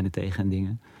groeipijnen tegen en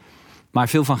dingen. Maar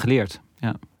veel van geleerd,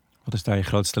 ja. Wat is daar je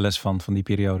grootste les van die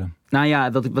periode? Nou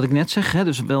ja, wat ik net zeg, hè,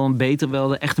 dus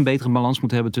wel echt een betere balans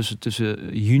moet hebben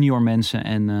tussen junior mensen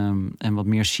en wat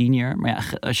meer senior. Maar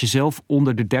ja, als je zelf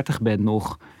onder de 30 bent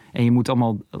nog en je moet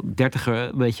allemaal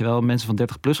 30er, weet je wel, mensen van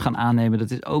 30 plus gaan aannemen,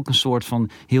 dat is ook een soort van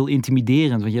heel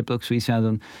intimiderend. Want je hebt ook zoiets aan,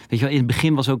 dan, weet je wel, in het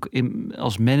begin was ook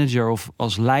als manager of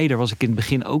als leider was ik in het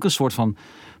begin ook een soort van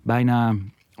bijna...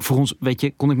 Voor ons, weet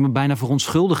je, kon ik me bijna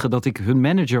verontschuldigen dat ik hun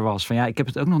manager was. Van ja, ik heb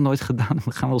het ook nog nooit gedaan.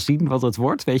 We gaan wel zien wat het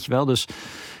wordt, weet je wel. Dus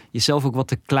jezelf ook wat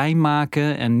te klein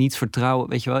maken en niet vertrouwen,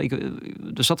 weet je wel.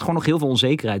 Er zat gewoon nog heel veel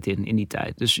onzekerheid in die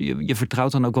tijd. Dus je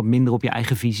vertrouwt dan ook wat minder op je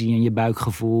eigen visie en je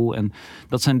buikgevoel. En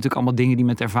dat zijn natuurlijk allemaal dingen die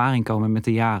met ervaring komen met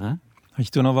de jaren. Had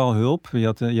je toen al wel hulp?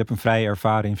 Je hebt een vrij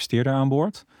ervaren investeerder aan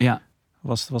boord. Ja.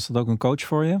 Was dat ook een coach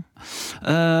voor je?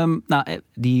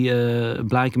 Die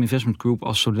Blarikum Investment Group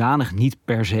als zodanig niet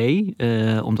per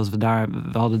se. Omdat we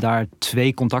hadden daar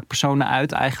 2 contactpersonen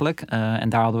uit eigenlijk. En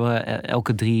daar hadden we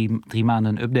elke 3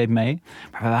 maanden een update mee.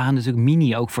 Maar we waren natuurlijk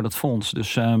mini ook voor dat fonds.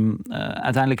 Dus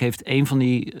uiteindelijk heeft een van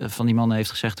die mannen heeft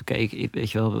gezegd... Oké,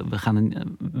 weet je wel,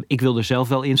 ik wil er zelf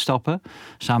wel instappen.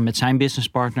 Samen met zijn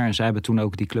businesspartner. En zij hebben toen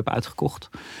ook die club uitgekocht.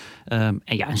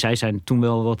 En zij zijn toen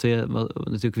wel wat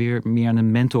natuurlijk weer meer aan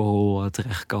een mentorrol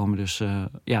terechtgekomen. Dus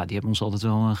die hebben ons altijd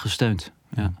wel gesteund.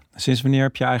 Ja. Sinds wanneer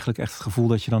heb je eigenlijk echt het gevoel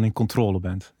dat je dan in controle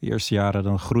bent? De eerste jaren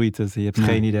dan groeit het, je hebt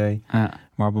geen idee. Ja.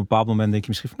 Maar op een bepaald moment denk je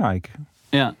misschien van ik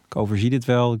overzie dit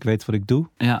wel, ik weet wat ik doe.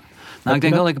 Ja. Nou, ik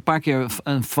denk wel dat ik een paar keer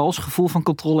een vals gevoel van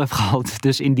controle heb gehad.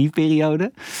 Dus in die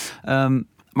periode.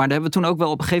 Maar daar hebben we toen ook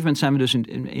wel op een gegeven moment zijn we dus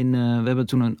we hebben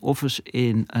toen een office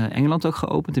in Engeland ook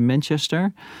geopend, in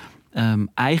Manchester.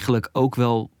 Eigenlijk ook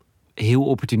wel heel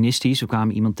opportunistisch. We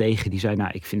kwamen iemand tegen die zei,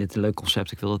 ik vind het een leuk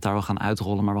concept. Ik wil het daar wel gaan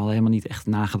uitrollen. Maar we hadden helemaal niet echt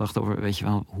nagedacht over, weet je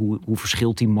wel, hoe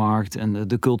verschilt die markt en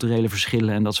de culturele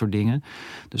verschillen en dat soort dingen.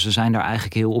 Dus we zijn daar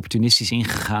eigenlijk heel opportunistisch in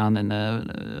gegaan en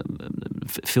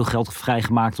veel geld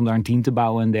vrijgemaakt om daar een team te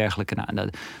bouwen en dergelijke. Nou,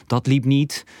 dat liep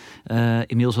niet.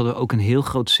 Inmiddels hadden we ook een heel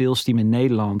groot sales team in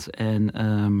Nederland.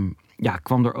 En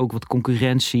kwam er ook wat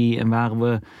concurrentie en waren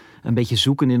we een beetje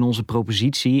zoeken in onze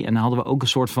propositie. En dan hadden we ook een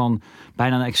soort van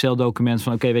bijna een Excel-document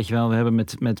van weet je wel, we hebben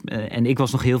en ik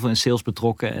was nog heel veel in sales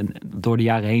betrokken. En door de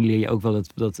jaren heen leer je ook wel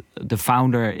dat de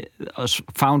founder, als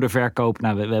founder verkoop, we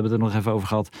hebben het er nog even over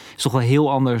gehad, is toch wel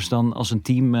heel anders dan als een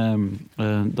team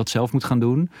dat zelf moet gaan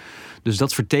doen. Dus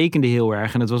dat vertekende heel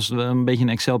erg. En het was een beetje een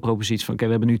Excel-propositie van we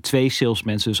hebben nu 2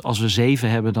 salesmensen. Dus als we 7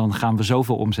 hebben, dan gaan we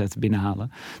zoveel omzet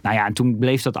binnenhalen. Nou ja, en toen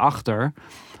bleef dat achter.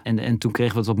 En toen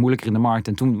kregen we het wat moeilijker in de markt.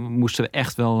 En toen moesten we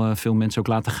echt wel veel mensen ook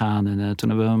laten gaan. En toen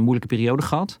hebben we een moeilijke periode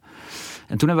gehad.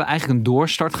 En toen hebben we eigenlijk een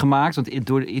doorstart gemaakt. Want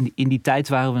in die tijd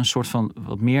waren we een soort van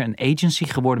wat meer een agency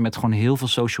geworden. Met gewoon heel veel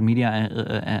social media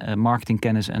en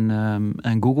marketingkennis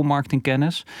en Google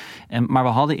marketingkennis. Maar we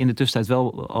hadden in de tussentijd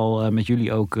wel al met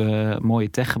jullie ook mooie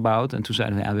tech gebouwd. En toen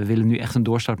zeiden we willen nu echt een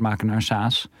doorstart maken naar een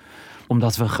SaaS.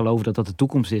 Omdat we geloven dat dat de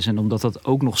toekomst is. En omdat dat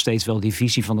ook nog steeds wel die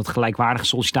visie van het gelijkwaardige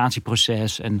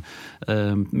sollicitatieproces en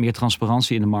meer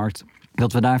transparantie in de markt,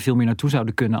 dat we daar veel meer naartoe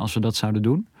zouden kunnen als we dat zouden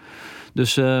doen.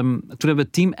 Dus toen hebben we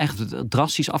het team echt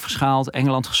drastisch afgeschaald,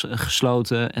 Engeland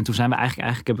gesloten. En toen zijn we eigenlijk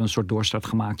hebben we een soort doorstart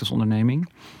gemaakt als onderneming.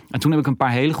 En toen heb ik een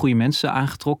paar hele goede mensen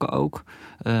aangetrokken ook.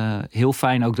 Heel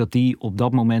fijn ook dat die op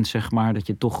dat moment, zeg maar, dat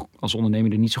je toch als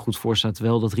ondernemer er niet zo goed voor staat,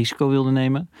 wel dat risico wilde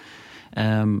nemen.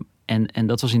 En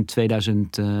dat was in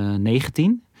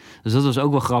 2019. Dus dat was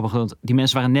ook wel grappig. Want die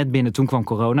mensen waren net binnen, toen kwam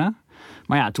corona.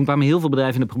 Maar ja, toen kwamen heel veel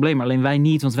bedrijven in de problemen. Alleen wij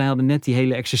niet, want wij hadden net die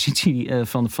hele exercitie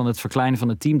van het verkleinen van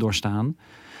het team doorstaan.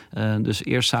 Dus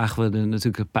eerst zagen we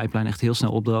natuurlijk de pijplijn echt heel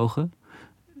snel opdrogen.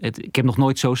 Ik heb nog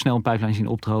nooit zo snel een pijplijn zien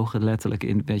opdrogen. Letterlijk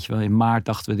in maart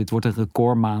dachten we, dit wordt een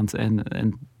recordmaand.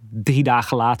 En 3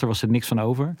 dagen later was er niks van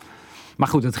over. Maar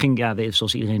goed, het ging,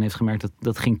 zoals iedereen heeft gemerkt,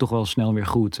 dat ging toch wel snel weer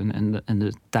goed. En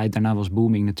de tijd daarna was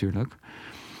booming natuurlijk.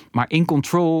 Maar in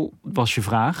control was je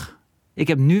vraag. Ik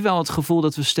heb nu wel het gevoel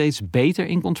dat we steeds beter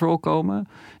in control komen.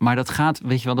 Maar dat gaat,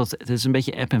 weet je wel, het is een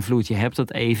beetje ebb en vloed. Je hebt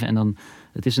dat even en dan,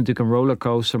 het is natuurlijk een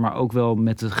rollercoaster. Maar ook wel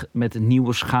met een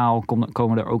nieuwe schaal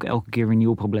komen er ook elke keer weer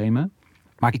nieuwe problemen.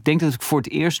 Maar ik denk dat ik voor het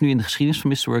eerst nu in de geschiedenis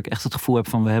van MrWork echt het gevoel heb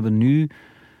van, we hebben nu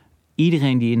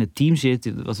iedereen die in het team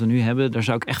zit, wat we nu hebben, daar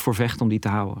zou ik echt voor vechten om die te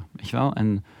houden. Weet je wel?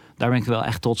 En daar ben ik wel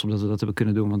echt trots op dat we dat hebben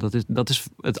kunnen doen. Want dat is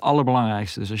het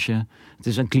allerbelangrijkste. Dus het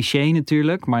is een cliché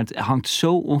natuurlijk, maar het hangt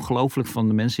zo ongelooflijk van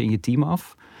de mensen in je team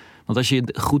af. Want als je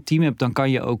een goed team hebt, dan kan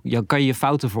je je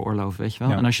fouten veroorloven, weet je wel.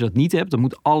 Ja. En als je dat niet hebt, dan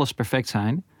moet alles perfect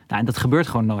zijn. Nou, en dat gebeurt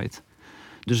gewoon nooit.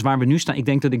 Dus waar we nu staan, ik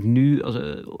denk dat ik nu,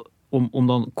 om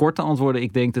dan kort te antwoorden,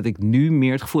 ik denk dat ik nu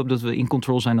meer het gevoel heb dat we in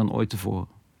control zijn dan ooit tevoren.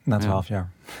 Na 12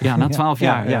 jaar. Ja, na 12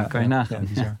 jaar, kan je nagaan.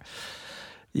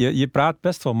 Je praat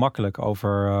best wel makkelijk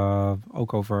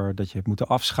ook over dat je hebt moeten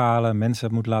afschalen, mensen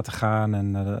hebt moeten laten gaan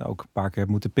en ook een paar keer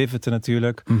hebt moeten pivoten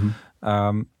natuurlijk.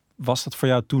 Mm-hmm. Was dat voor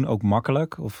jou toen ook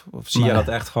makkelijk? Of zie je dat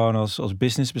echt gewoon als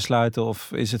businessbesluiten?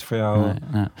 Of is het voor jou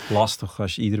lastig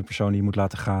als je iedere persoon die je moet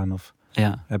laten gaan? Of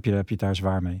heb je het daar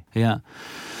zwaar mee? Ja,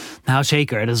 nou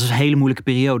zeker. Dat is een hele moeilijke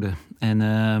periode. En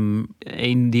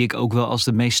een die ik ook wel als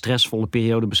de meest stressvolle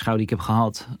periode beschouw die ik heb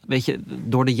gehad. Weet je,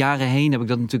 door de jaren heen heb ik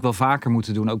dat natuurlijk wel vaker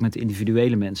moeten doen. Ook met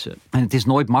individuele mensen. En het is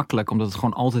nooit makkelijk, omdat het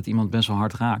gewoon altijd iemand best wel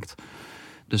hard raakt.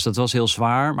 Dus dat was heel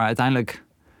zwaar. Maar uiteindelijk,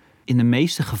 in de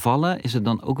meeste gevallen is het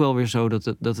dan ook wel weer zo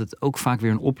dat het ook vaak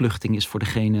weer een opluchting is voor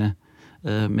degene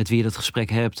met wie je dat gesprek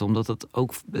hebt. Omdat het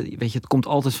ook, weet je, het komt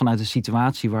altijd vanuit een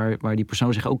situatie waar die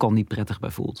persoon zich ook al niet prettig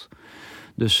bij voelt.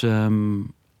 Dus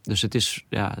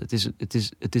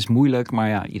het is moeilijk, maar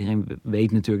ja, iedereen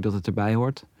weet natuurlijk dat het erbij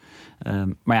hoort.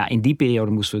 Maar ja, in die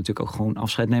periode moesten we natuurlijk ook gewoon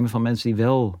afscheid nemen van mensen die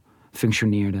wel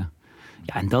functioneerden.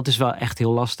 Ja, en dat is wel echt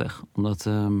heel lastig. Omdat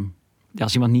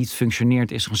als iemand niet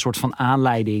functioneert, is er een soort van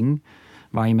aanleiding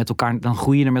waar je met elkaar, dan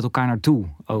groei je er met elkaar naartoe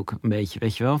ook een beetje,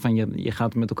 weet je wel. Van je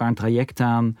gaat met elkaar een traject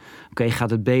aan. Oké, gaat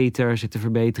het beter? Zit er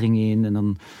verbetering in? En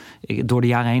dan door de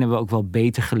jaren heen hebben we ook wel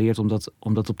beter geleerd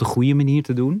om dat op de goede manier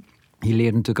te doen. Je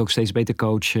leert natuurlijk ook steeds beter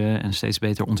coachen en steeds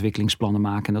beter ontwikkelingsplannen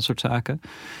maken en dat soort zaken.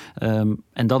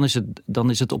 En dan is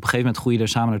het op een gegeven moment groei je er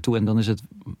samen naartoe en dan is het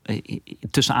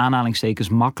tussen aanhalingstekens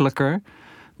makkelijker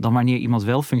dan wanneer iemand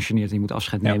wel functioneert en je moet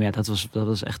afscheid nemen. Ja, dat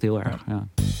was echt heel erg. Ja.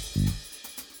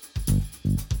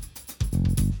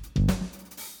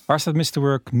 Waar staat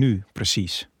MrWork nu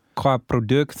precies? Qua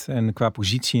product en qua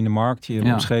positie in de markt. Je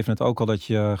omschreef het ook al dat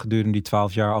je gedurende die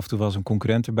 12 jaar af en toe wel eens een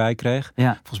concurrent erbij kreeg.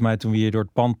 Ja. Volgens mij toen we hier door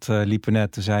het pand liepen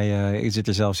net, toen zei je, zit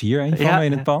er zelfs hier een van me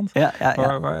in het pand. Ja.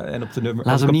 En op de nummer.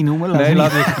 Laat hem niet noemen.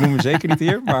 Laten we het noemen, zeker niet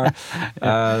hier. Maar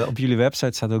op jullie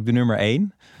website staat ook de nummer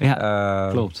 1. Ja,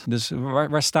 klopt. Dus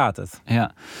waar staat het?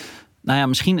 Ja. Nou ja,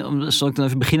 misschien zal ik dan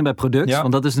even beginnen bij product. Ja.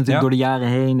 Want dat is natuurlijk door de jaren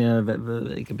heen.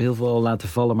 Ik heb heel veel al laten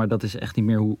vallen, maar dat is echt niet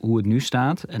meer hoe het nu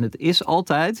staat. En het is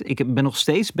altijd. Ik ben nog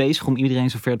steeds bezig om iedereen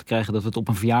zover te krijgen dat we het op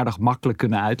een verjaardag makkelijk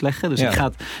kunnen uitleggen. Dus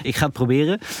ik ga het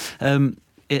proberen.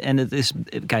 En het is,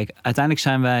 kijk, uiteindelijk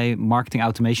zijn wij marketing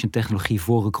automation technologie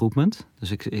voor recruitment.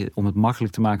 Dus om het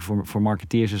makkelijk te maken voor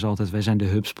marketeers is altijd, wij zijn de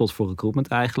HubSpot voor recruitment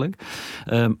eigenlijk.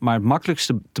 Maar het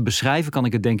makkelijkste te beschrijven kan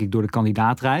ik het denk ik door de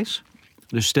kandidaatreis.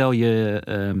 Dus stel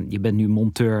je bent nu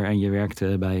monteur en je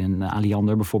werkt bij een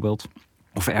Alliander bijvoorbeeld.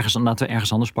 Of laten we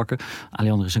ergens anders pakken.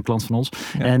 Alliander is een klant van ons.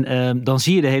 Ja. En dan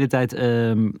zie je de hele tijd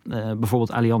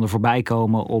bijvoorbeeld Alliander voorbij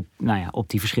komen op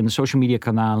die verschillende social media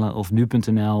kanalen of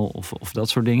nu.nl of dat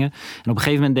soort dingen. En op een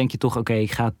gegeven moment denk je toch, oké,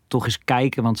 ik ga toch eens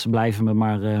kijken, want ze blijven me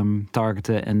maar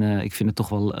targeten. En ik vind het toch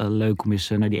wel leuk om eens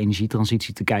naar die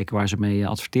energietransitie te kijken waar ze mee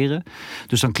adverteren.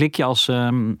 Dus dan klik je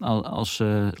als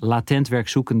latent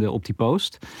werkzoekende op die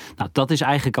post. Nou, dat is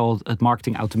eigenlijk al het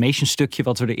marketing automation stukje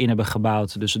wat we erin hebben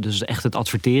gebouwd. Dus echt het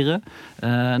adverteren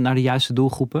naar de juiste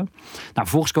doelgroepen. Nou,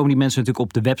 vervolgens komen die mensen natuurlijk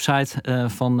op de website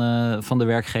van de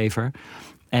werkgever.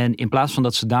 En in plaats van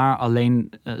dat ze daar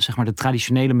alleen zeg maar de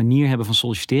traditionele manier hebben van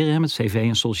solliciteren, met cv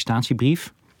en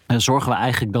sollicitatiebrief, zorgen we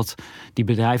eigenlijk dat die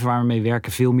bedrijven waar we mee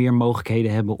werken veel meer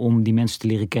mogelijkheden hebben om die mensen te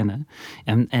leren kennen.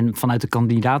 En vanuit de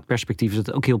kandidaatperspectief is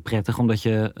het ook heel prettig, omdat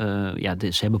ze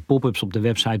hebben pop-ups op de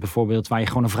website bijvoorbeeld waar je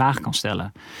gewoon een vraag kan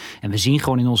stellen. En we zien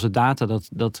gewoon in onze data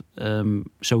dat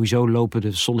sowieso lopen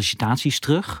de sollicitaties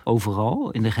terug,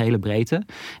 overal, in de gehele breedte.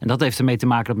 En dat heeft ermee te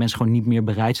maken dat mensen gewoon niet meer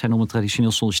bereid zijn om een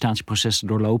traditioneel sollicitatieproces te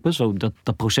doorlopen. Zo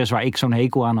dat proces waar ik zo'n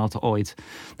hekel aan had ooit,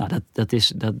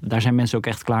 daar zijn mensen ook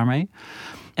echt klaar mee.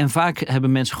 En vaak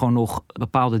hebben mensen gewoon nog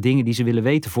bepaalde dingen die ze willen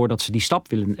weten voordat ze die stap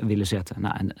willen zetten.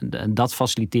 Nou, en dat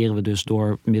faciliteren we dus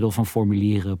door middel van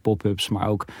formulieren, pop-ups, maar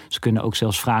ook ze kunnen ook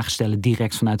zelfs vragen stellen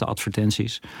direct vanuit de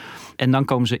advertenties. En dan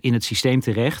komen ze in het systeem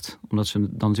terecht, omdat ze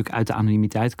dan natuurlijk uit de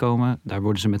anonimiteit komen. Daar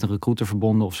worden ze met een recruiter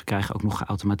verbonden of ze krijgen ook nog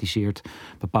geautomatiseerd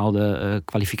bepaalde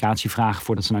kwalificatievragen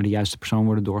voordat ze naar de juiste persoon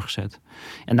worden doorgezet.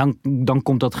 En dan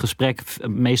komt dat gesprek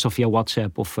meestal via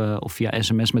WhatsApp of via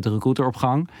sms met de recruiter op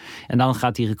gang. En dan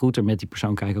gaat die recruiter met die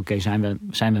persoon kijken, oké,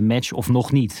 zijn we match of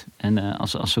nog niet? En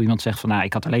als zo iemand zegt van,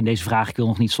 ik had alleen deze vraag, ik wil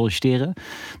nog niet solliciteren,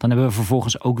 dan hebben we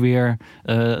vervolgens ook weer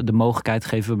de mogelijkheid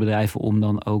geven we bedrijven om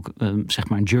dan ook zeg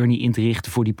maar een journey in te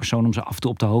richten voor die persoon om ze af en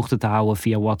toe op de hoogte te houden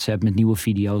via WhatsApp met nieuwe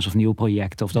video's of nieuwe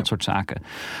projecten of dat soort zaken.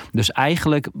 Dus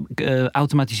eigenlijk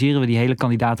automatiseren we die hele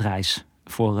kandidaatreis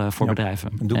voor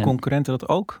bedrijven. Doen concurrenten dat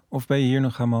ook? Of ben je hier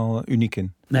nog helemaal uniek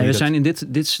in? Nee, we zijn in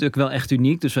dit stuk wel echt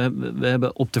uniek. Dus we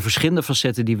hebben op de verschillende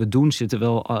facetten die we doen zitten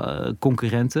wel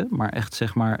concurrenten. Maar echt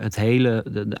zeg maar het hele,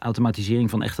 de automatisering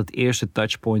van echt het eerste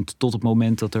touchpoint tot het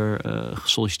moment dat er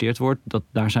gesolliciteerd wordt.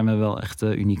 Daar zijn we wel echt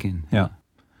uniek in. Ja.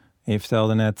 En je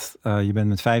vertelde net, je bent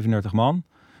met 35 man.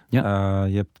 Ja.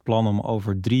 Je hebt plan om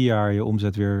over 3 jaar je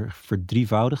omzet weer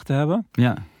verdrievoudigd te hebben.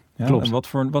 Ja. Klopt.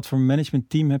 En wat voor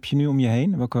managementteam heb je nu om je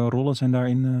heen? Welke rollen zijn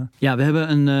daarin? Ja, we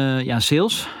hebben een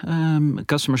sales,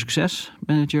 customer success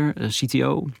manager,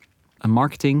 CTO, een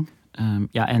marketing.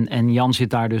 En Jan zit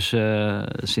daar dus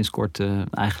sinds kort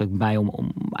eigenlijk bij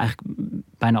om eigenlijk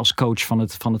bijna als coach van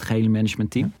het gehele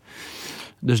managementteam. Ja.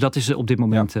 Dus dat is op dit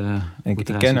moment. Ik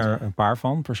ken er een paar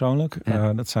van persoonlijk.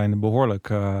 Ja. Dat zijn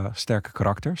behoorlijk sterke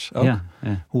karakters. Ook. Ja.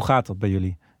 Hoe gaat dat bij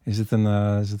jullie? Is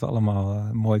het allemaal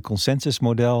een mooi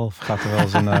consensusmodel? Of gaat er wel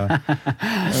eens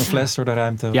een fles door de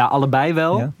ruimte? Ja, allebei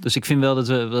wel. Ja? Dus ik vind wel dat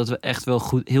we echt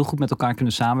wel heel goed met elkaar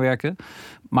kunnen samenwerken.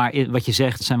 Maar wat je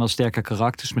zegt, het zijn wel sterke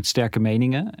karakters met sterke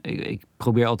meningen.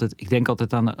 Ik denk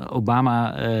altijd aan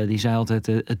Obama. Die zei altijd,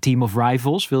 a team of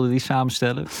rivals wilde die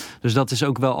samenstellen. Dus dat is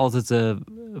ook wel altijd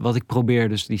wat ik probeer.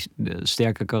 Dus die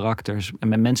sterke karakters. En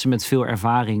met mensen met veel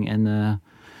ervaring en...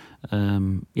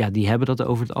 die hebben dat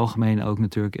over het algemeen ook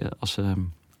natuurlijk als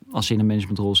ze in een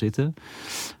managementrol zitten.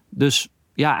 Dus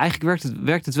ja, eigenlijk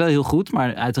werkt het wel heel goed.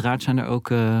 Maar uiteraard zijn er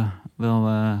ook wel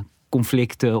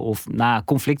conflicten.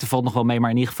 Conflicten valt nog wel mee. Maar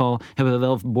in ieder geval hebben we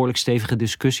wel behoorlijk stevige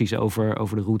discussies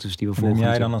over de routes die we volgen. Neem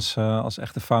jij dan als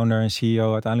echte founder en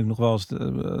CEO uiteindelijk nog wel eens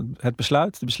het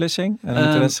besluit, de beslissing? En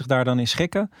moet de rest zich daar dan in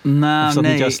schikken? Of is dat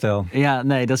niet jouw stijl? Ja,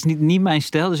 nee, dat is niet mijn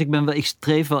stijl. Dus ik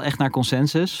streef wel echt naar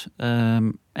consensus.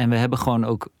 En we hebben gewoon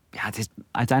ook... Ja, het is,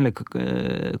 uiteindelijk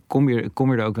kom je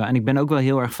er ook wel. En ik ben ook wel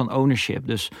heel erg van ownership.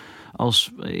 Dus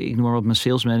als, ik noem maar wat, mijn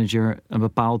sales manager een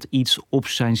bepaald iets op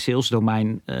zijn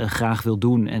salesdomein graag wil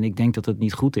doen en ik denk dat het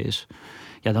niet goed is,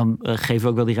 ja, dan geven we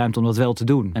ook wel die ruimte om dat wel te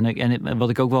doen. En wat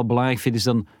ik ook wel belangrijk vind is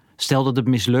dan, stel dat het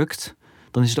mislukt,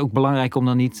 dan is het ook belangrijk om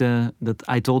dan niet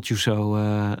dat I told you so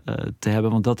te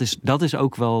hebben. Want dat is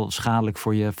ook wel schadelijk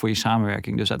voor je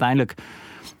samenwerking. Dus uiteindelijk,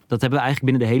 dat hebben we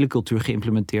eigenlijk binnen de hele cultuur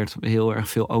geïmplementeerd. Heel erg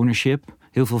veel ownership,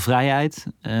 heel veel vrijheid,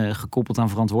 gekoppeld aan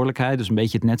verantwoordelijkheid. Dus een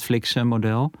beetje het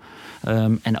Netflix-model.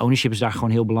 En ownership is daar gewoon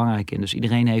heel belangrijk in. Dus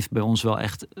iedereen heeft bij ons wel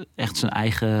echt zijn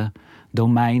eigen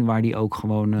domein waar die ook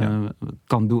gewoon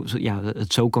kan doen. Ja,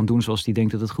 het zo kan doen zoals die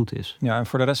denkt dat het goed is. Ja, en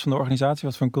voor de rest van de organisatie,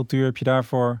 wat voor een cultuur heb je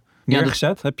daarvoor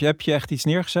neergezet? Heb je echt iets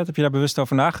neergezet? Heb je daar bewust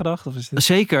over nagedacht? Of is dit...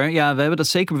 Zeker, ja, we hebben dat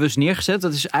zeker bewust neergezet.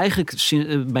 Dat is eigenlijk,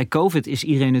 bij COVID is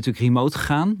iedereen natuurlijk remote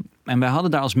gegaan. En wij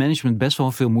hadden daar als management best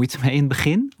wel veel moeite mee in het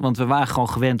begin. Want we waren gewoon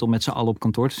gewend om met z'n allen op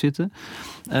kantoor te zitten.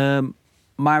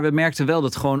 Maar we merkten wel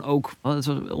dat gewoon ook...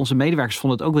 Onze medewerkers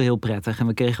vonden het ook wel heel prettig. En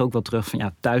we kregen ook wel terug van...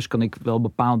 ja, thuis kan ik wel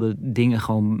bepaalde dingen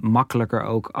gewoon makkelijker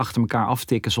ook achter elkaar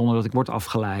aftikken, zonder dat ik word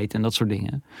afgeleid en dat soort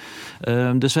dingen.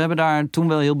 Dus we hebben daar toen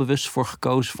wel heel bewust voor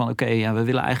gekozen van... we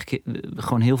willen eigenlijk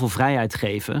gewoon heel veel vrijheid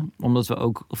geven. Omdat we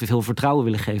ook veel vertrouwen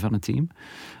willen geven aan het team.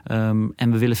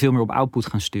 En we willen veel meer op output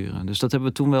gaan sturen. Dus dat hebben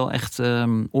we toen wel echt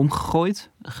omgegooid.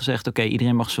 Gezegd,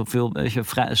 iedereen mag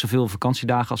zoveel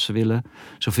vakantiedagen als ze willen.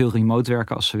 Zoveel remote werken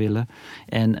als ze willen.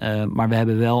 Maar we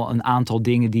hebben wel een aantal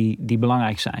dingen die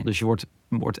belangrijk zijn. Dus je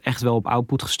wordt echt wel op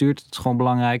output gestuurd. Dat is gewoon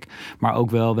belangrijk. Maar ook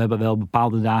wel, we hebben wel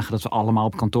bepaalde dagen dat we allemaal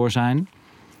op kantoor zijn.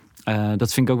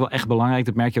 Dat vind ik ook wel echt belangrijk.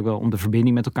 Dat merk je ook wel om de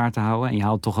verbinding met elkaar te houden. En je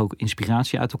haalt toch ook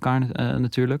inspiratie uit elkaar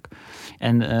natuurlijk.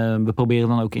 En we proberen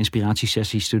dan ook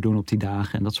inspiratiesessies te doen op die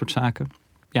dagen en dat soort zaken.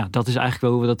 Ja, dat is eigenlijk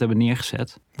wel hoe we dat hebben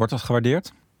neergezet. Wordt dat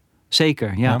gewaardeerd?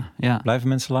 Zeker, ja. Blijven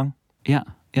mensen lang? Ja.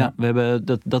 We hebben,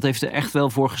 dat heeft er echt wel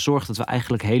voor gezorgd dat we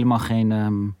eigenlijk helemaal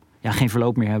geen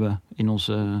verloop meer hebben in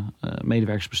ons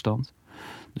medewerkersbestand.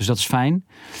 Dus dat is fijn.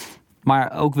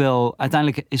 Maar ook wel,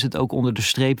 uiteindelijk is het ook onder de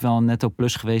streep wel een netto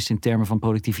plus geweest in termen van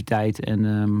productiviteit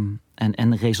en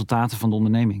resultaten van de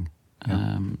onderneming.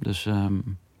 Ja.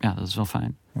 Dat is wel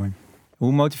fijn. Mooi.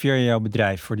 Hoe motiveer je jouw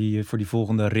bedrijf voor die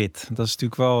volgende rit? Dat is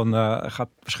natuurlijk wel gaat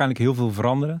waarschijnlijk heel veel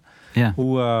veranderen. Ja.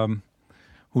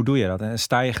 Hoe doe je dat? En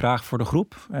sta je graag voor de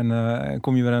groep? En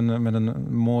kom je met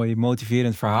een mooi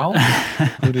motiverend verhaal?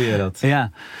 Hoe doe je dat?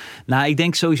 Ja, nou, ik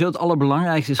denk sowieso het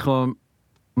allerbelangrijkste is gewoon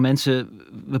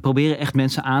we proberen echt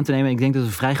mensen aan te nemen. Ik denk dat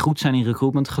we vrij goed zijn in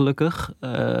recruitment, gelukkig.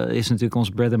 Is natuurlijk ons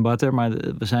bread and butter. Maar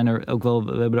we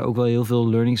hebben er ook wel heel veel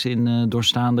learnings in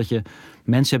doorstaan. Dat je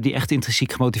mensen hebt die echt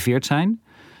intrinsiek gemotiveerd zijn.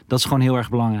 Dat is gewoon heel erg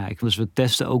belangrijk. Dus we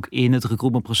testen ook in het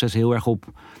recruitmentproces heel erg op...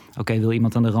 Oké, wil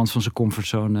iemand aan de rand van zijn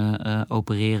comfortzone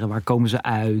opereren? Waar komen ze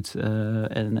uit?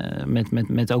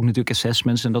 Met ook natuurlijk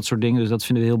assessments en dat soort dingen. Dus dat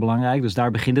vinden we heel belangrijk. Dus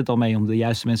daar begint het al mee om de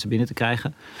juiste mensen binnen te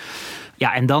krijgen.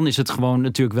 Ja, en dan is het gewoon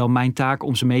natuurlijk wel mijn taak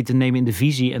om ze mee te nemen in de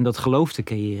visie en dat geloof te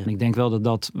creëren. En ik denk wel dat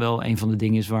dat wel een van de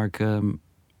dingen is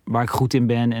waar ik goed in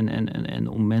ben. En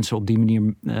om mensen op die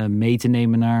manier mee te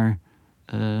nemen naar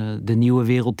de nieuwe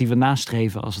wereld die we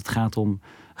nastreven als het gaat om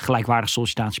gelijkwaardig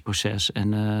sollicitatieproces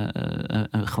en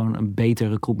gewoon een beter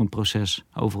recruitmentproces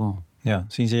overal. Ja,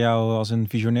 zien ze jou als een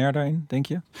visionair daarin, denk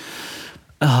je?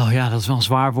 Oh ja, dat is wel een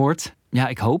zwaar woord. Ja,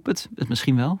 ik hoop het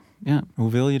misschien wel. Ja.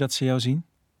 Hoe wil je dat ze jou zien?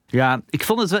 Ja, ik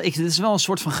vond het wel. Het is wel een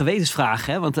soort van gewetensvraag,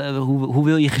 hè? Want hoe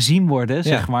wil je gezien worden,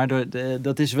 zeg maar?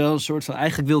 Dat is wel een soort van.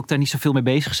 Eigenlijk wil ik daar niet zoveel mee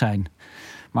bezig zijn.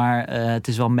 Maar het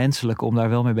is wel menselijk om daar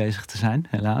wel mee bezig te zijn,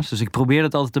 helaas. Dus ik probeer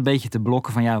dat altijd een beetje te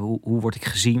blokken van hoe word ik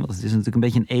gezien? Want het is natuurlijk een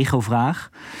beetje een ego-vraag.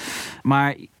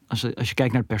 Maar als je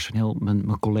kijkt naar het personeel,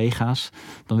 mijn collega's,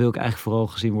 dan wil ik eigenlijk vooral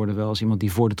gezien worden wel als iemand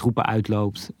die voor de troepen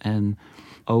uitloopt en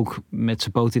ook met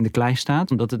zijn poot in de klei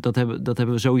staat. Dat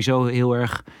hebben we sowieso heel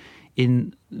erg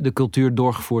in de cultuur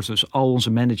doorgevoerd. Dus al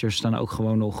onze managers staan ook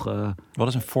gewoon nog... Wat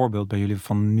is een voorbeeld bij jullie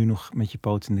van nu nog met je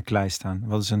poot in de klei staan?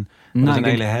 Wat is een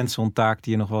hele hands-on taak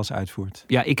die je nog wel eens uitvoert?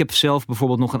 Ja, ik heb zelf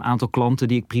bijvoorbeeld nog een aantal klanten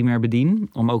die ik primair bedien.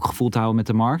 Om ook gevoel te houden met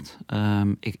de markt.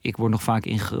 Ik word nog vaak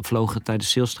ingevlogen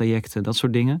tijdens sales trajecten, dat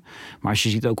soort dingen. Maar als je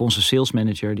ziet ook onze sales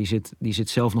manager, die zit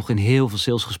zelf nog in heel veel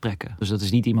salesgesprekken. Dus dat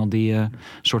is niet iemand die een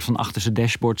soort van achter zijn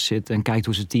dashboard zit en kijkt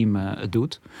hoe zijn team het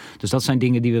doet. Dus dat zijn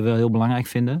dingen die we wel heel belangrijk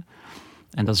vinden.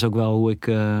 En dat is ook wel hoe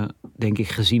ik, denk ik,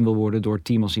 gezien wil worden door het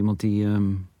team als iemand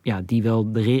die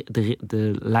wel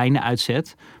de lijnen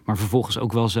uitzet, maar vervolgens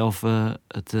ook wel zelf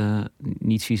het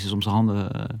niet vies is om zijn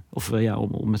handen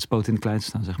om met zijn poot in de klei te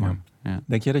staan, zeg maar. Ja. Ja.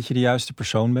 Denk je dat je de juiste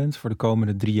persoon bent voor de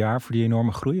komende 3 jaar voor die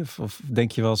enorme groei? Of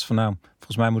denk je wel eens van,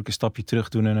 volgens mij moet ik een stapje terug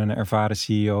doen en een ervaren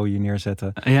CEO hier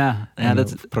neerzetten en op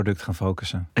het product gaan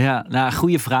focussen? Ja,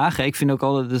 goede vraag. Ik vind ook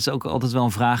altijd, dat is ook altijd wel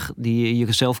een vraag die je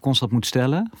jezelf constant moet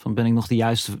stellen. Van, ben ik nog de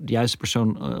juiste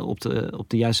persoon op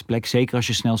de juiste plek? Zeker als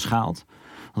je snel schaalt.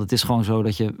 Want het is gewoon zo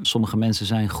dat sommige mensen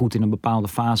zijn goed in een bepaalde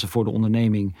fase voor de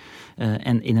onderneming.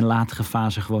 En in een latere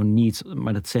fase gewoon niet.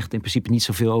 Maar dat zegt in principe niet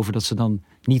zoveel over dat ze dan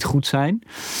niet goed zijn.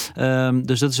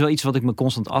 Dus dat is wel iets wat ik me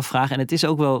constant afvraag. En het is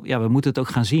ook wel, we moeten het ook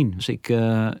gaan zien. Dus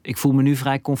ik voel me nu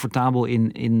vrij comfortabel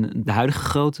in de huidige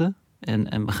grootte.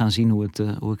 En we gaan zien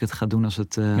hoe ik het ga doen als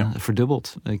het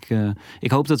verdubbelt.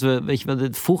 Ik hoop dat we, weet je wel,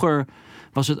 vroeger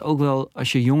was het ook wel,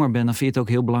 als je jonger bent, dan vind je het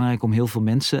ook heel belangrijk om heel veel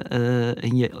mensen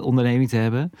in je onderneming te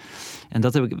hebben. En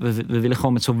dat we willen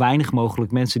gewoon met zo weinig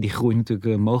mogelijk mensen die groei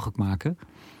natuurlijk mogelijk maken.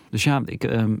 Dus ja,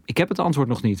 ik heb het antwoord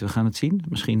nog niet. We gaan het zien.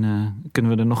 Misschien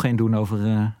kunnen we er nog één doen over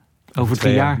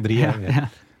 3 jaar. 3 jaar, ja.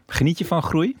 Geniet je van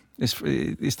groei?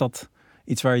 Is dat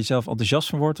iets waar je zelf enthousiast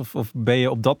van wordt? Of ben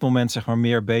je op dat moment zeg maar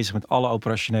meer bezig met alle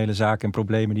operationele zaken en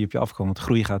problemen die op je afkomen? Want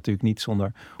groei gaat natuurlijk niet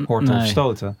zonder horten of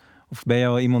stoten. Of ben je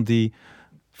wel iemand die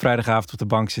vrijdagavond op de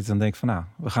bank zit en denkt van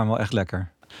we gaan wel echt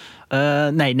lekker?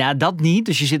 Nee, dat niet.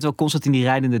 Dus je zit wel constant in die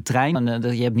rijdende trein.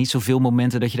 En, je hebt niet zoveel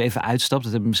momenten dat je er even uitstapt.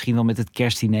 Dat heb je misschien wel met het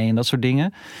kerstdiner en dat soort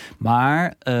dingen.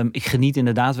 Maar ik geniet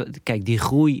inderdaad. Kijk, die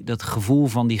groei, dat gevoel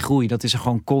van die groei, dat is er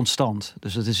gewoon constant.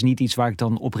 Dus dat is niet iets waar ik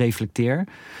dan op reflecteer.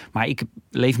 Maar ik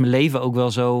leef mijn leven ook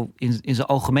wel zo. In zijn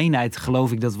algemeenheid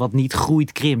geloof ik dat wat niet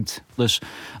groeit, krimpt. Dus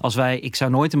ik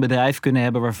zou nooit een bedrijf kunnen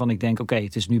hebben waarvan ik denk, oké,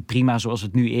 het is nu prima zoals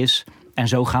het nu is. En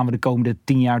zo gaan we de komende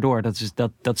 10 jaar door.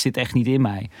 Dat zit echt niet in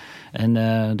mij. En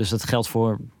dus dat geldt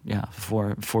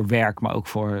voor werk, maar ook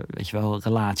voor, weet je wel,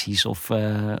 relaties of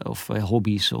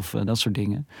hobby's of dat soort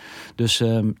dingen. Dus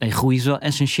groei is wel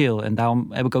essentieel. En daarom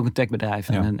heb ik ook een techbedrijf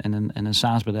en een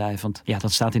SaaS-bedrijf. Want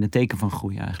dat staat in het teken van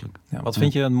groei eigenlijk. Ja, wat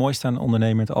vind je het mooiste aan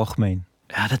ondernemen in het algemeen?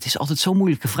 Ja, dat is altijd zo'n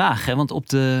moeilijke vraag. Hè? Want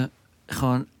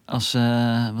als,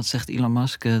 wat zegt Elon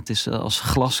Musk? Het is als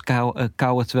glas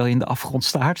kouwen terwijl je in de afgrond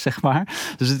staart, zeg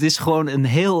maar. Dus het is gewoon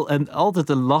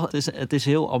het is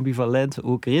heel ambivalent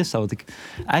hoe ik erin sta. Want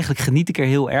eigenlijk geniet ik er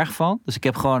heel erg van. Dus ik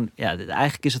heb gewoon,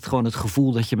 eigenlijk is het gewoon het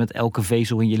gevoel dat je met elke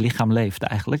vezel in je lichaam leeft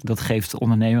eigenlijk. Dat geeft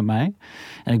ondernemen mij.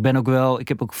 En ik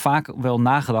heb ook vaak wel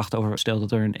nagedacht over, stel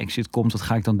dat er een exit komt, wat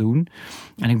ga ik dan doen?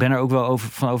 En ik ben er ook wel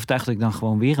van overtuigd dat ik dan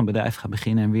gewoon weer een bedrijf ga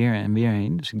beginnen en weer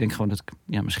heen. Dus ik denk gewoon dat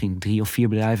ik misschien 3 of 4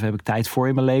 bedrijven heb ik tijd voor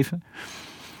in mijn leven.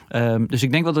 Dus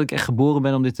ik denk wel dat ik echt geboren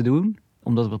ben om dit te doen.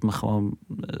 Omdat het me gewoon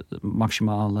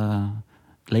maximaal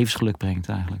levensgeluk brengt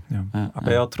eigenlijk. Ja.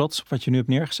 Ben je al trots op wat je nu hebt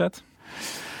neergezet?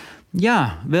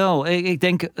 Ja, wel. Ik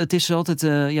denk, het is altijd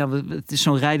het is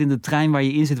zo'n rijdende trein waar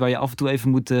je in zit, waar je af en toe even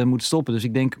moet stoppen. Dus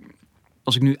ik denk,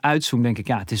 als ik nu uitzoom, denk ik,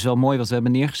 ja, het is wel mooi wat we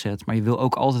hebben neergezet. Maar je wil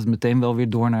ook altijd meteen wel weer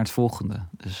door naar het volgende.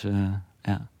 Dus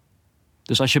ja.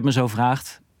 Dus als je het me zo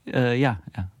vraagt, ja.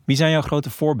 Wie zijn jouw grote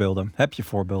voorbeelden? Heb je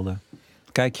voorbeelden?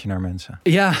 Kijk je naar mensen?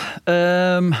 Ja,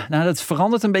 nou dat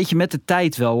verandert een beetje met de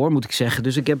tijd wel hoor, moet ik zeggen.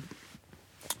 Dus ik heb,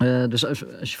 dus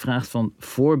als je vraagt van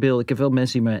voorbeeld, ik heb wel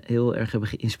mensen die me heel erg hebben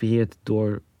geïnspireerd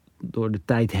door de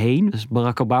tijd heen. Dus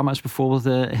Barack Obama is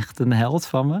bijvoorbeeld echt een held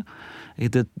van me.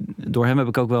 Door hem heb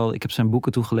ik ook wel, ik heb zijn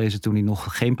boeken toegelezen toen hij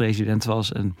nog geen president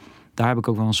was. En daar heb ik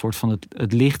ook wel een soort van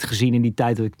het licht gezien in die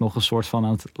tijd dat ik nog een soort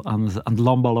van aan het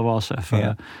lamballen was.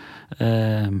 Even,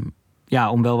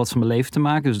 om wel wat van mijn leven te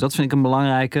maken. Dus dat vind ik een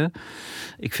belangrijke.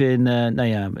 Ik vind,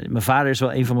 mijn vader is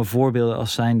wel een van mijn voorbeelden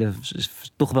als zijnde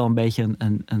toch wel een beetje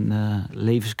een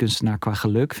levenskunstenaar qua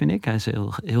geluk, vind ik. Hij is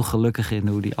heel gelukkig in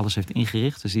hoe hij alles heeft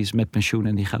ingericht. Dus die is met pensioen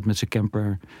en die gaat met zijn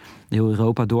camper heel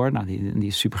Europa door. Nou, die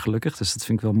is super gelukkig. Dus dat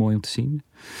vind ik wel mooi om te zien.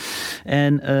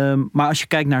 Maar als je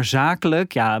kijkt naar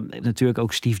zakelijk, ja, natuurlijk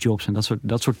ook Steve Jobs en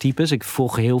dat soort types. Ik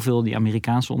volg heel veel die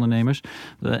Amerikaanse ondernemers.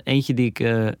 Eentje die ik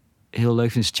heel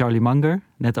leuk vind is Charlie Munger.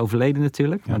 Net overleden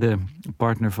natuurlijk. Ja. De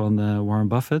partner van Warren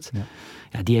Buffett.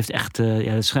 Ja, die heeft echt...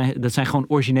 dat zijn gewoon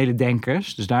originele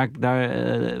denkers. Dus daar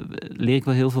leer ik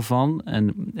wel heel veel van.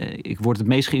 En ik word het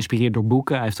meest geïnspireerd door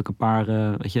boeken. Hij heeft ook een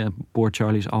paar... Poor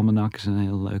Charlie's Almanac is een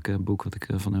heel leuk boek wat ik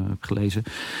van hem heb gelezen.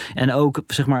 En ook,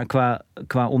 zeg maar,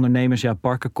 qua ondernemers... Ja,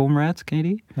 Parker Conrad, ken je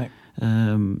die? Nee.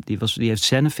 Die heeft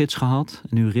Zenefits gehad.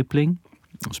 Nu Rippling.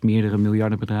 Dat is meerdere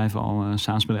miljardenbedrijven al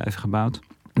SaaS-bedrijven gebouwd.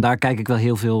 En daar kijk ik wel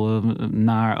heel veel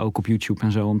naar, ook op YouTube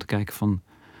en zo, om te kijken van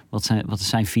wat is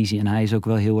zijn visie. En hij is ook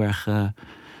wel heel erg...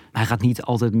 hij gaat niet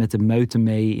altijd met de meute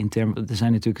mee in termen... Er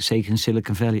zijn natuurlijk, zeker in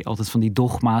Silicon Valley, altijd van die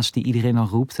dogma's die iedereen dan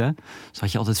roept. Hè? Dus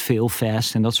had je altijd veel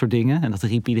fast en dat soort dingen. En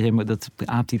dat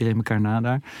aapt iedereen elkaar na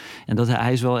daar. En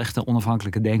hij is wel echt een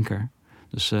onafhankelijke denker.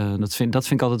 Dus dat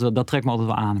vind ik altijd wel, dat trekt me altijd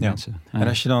wel aan, mensen. Ja. En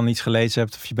als je dan iets gelezen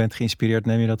hebt of je bent geïnspireerd,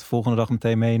 neem je dat de volgende dag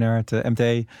meteen mee naar het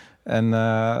MT. En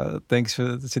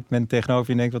zit men tegenover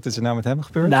je en denkt, wat is er nou met hem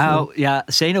gebeurd? Nou ja,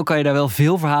 Zeno kan je daar wel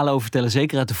veel verhalen over vertellen.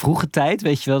 Zeker uit de vroege tijd.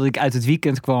 Weet je wel, dat ik uit het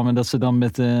weekend kwam en dat ze dan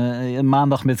met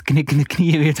maandag met knikkende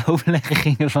knieën weer te overleggen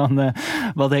gingen van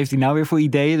wat heeft hij nou weer voor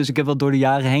ideeën. Dus ik heb wel door de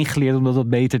jaren heen geleerd om dat wat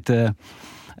beter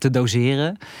te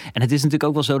doseren. En het is natuurlijk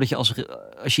ook wel zo dat je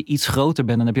als je iets groter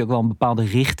bent, dan heb je ook wel een bepaalde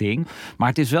richting. Maar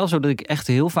het is wel zo dat ik echt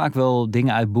heel vaak wel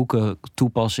dingen uit boeken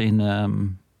toepas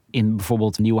in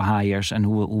bijvoorbeeld nieuwe hires en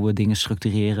hoe we dingen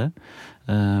structureren.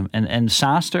 En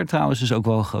Saaster trouwens is ook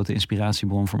wel een grote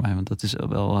inspiratiebron voor mij. Want dat is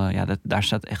wel, daar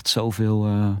staat echt zoveel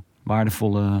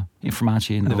waardevolle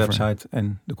informatie in. De website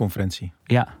en de conferentie.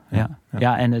 Ja,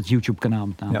 en het YouTube-kanaal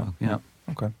met name ook. Ja.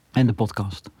 Okay. En de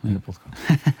podcast.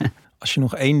 Als je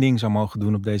nog één ding zou mogen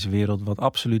doen op deze wereld wat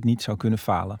absoluut niet zou kunnen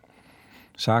falen,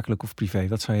 zakelijk of privé,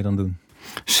 wat zou je dan doen?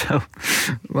 Zo,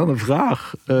 wat een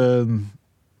vraag.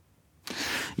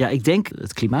 Ja, ik denk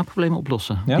het klimaatprobleem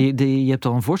oplossen. Ja? Je hebt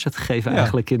al een voorzet gegeven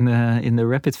eigenlijk in de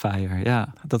rapid fire.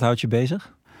 Ja. Dat houdt je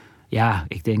bezig? Ja,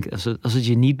 ik denk als het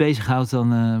je niet bezighoudt,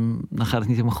 dan gaat het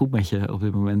niet helemaal goed met je op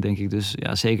dit moment, denk ik. Dus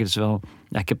ja, zeker. Het is wel.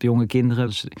 Ja, ik heb jonge kinderen,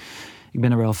 dus ik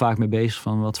ben er wel vaak mee bezig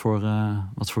van wat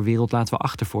voor wereld laten we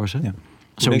achter voor ze. Ja.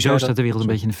 Sowieso staat de wereld een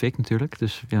beetje in de fik natuurlijk.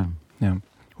 Dus ja.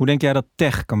 Hoe denk jij dat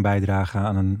tech kan bijdragen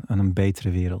aan een betere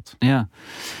wereld? Ja.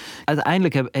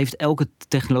 Uiteindelijk heeft elke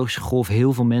technologische golf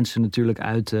heel veel mensen natuurlijk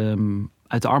uit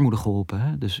de armoede geholpen.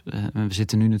 Hè? Dus we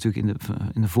zitten nu natuurlijk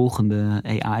in de volgende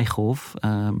AI-golf.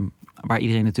 Waar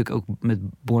iedereen natuurlijk ook met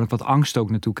behoorlijk wat angst ook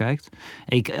naartoe kijkt.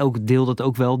 Ik ook deel dat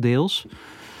ook wel deels.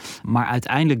 Maar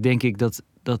uiteindelijk denk ik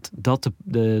dat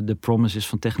de promise is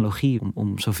van technologie.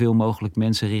 Om zoveel mogelijk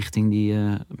mensen richting die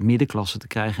middenklasse te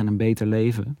krijgen en een beter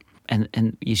leven.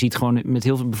 En je ziet gewoon met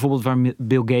heel veel, bijvoorbeeld waar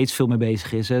Bill Gates veel mee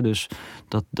bezig is. Hè, dus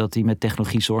dat hij met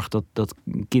technologie zorgt dat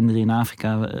kinderen in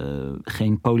Afrika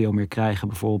geen polio meer krijgen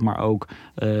bijvoorbeeld. Maar ook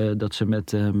dat ze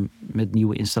met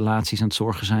nieuwe installaties aan het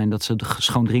zorgen zijn. Dat ze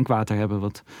schoon drinkwater hebben.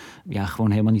 Wat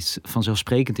gewoon helemaal niet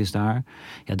vanzelfsprekend is daar.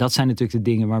 Ja, dat zijn natuurlijk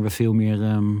de dingen waar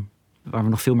we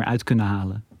nog veel meer uit kunnen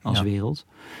halen als wereld.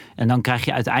 En dan krijg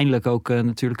je uiteindelijk ook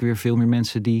natuurlijk weer veel meer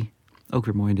mensen die ook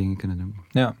weer mooie dingen kunnen doen.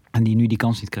 Ja. En die nu die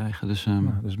kans niet krijgen. Dus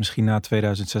misschien na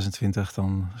 2026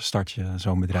 dan start je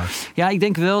zo'n bedrijf. Ja, ik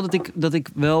denk wel dat ik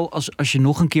wel, als je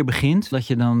nog een keer begint, dat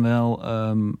je dan wel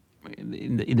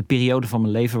in de periode van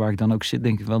mijn leven waar ik dan ook zit,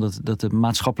 denk ik wel dat de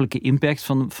maatschappelijke impact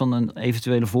van een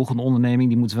eventuele volgende onderneming,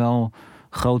 die moet wel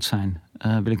groot zijn.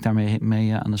 Wil ik daarmee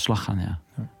mee aan de slag gaan, ja.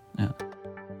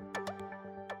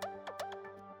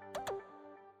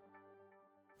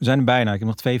 We zijn er bijna. Ik heb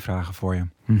nog 2 vragen voor je.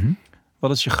 Mm-hmm.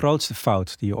 Wat is je grootste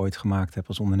fout die je ooit gemaakt hebt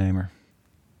als ondernemer?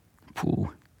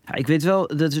 Ja, ik weet wel,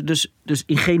 dat dus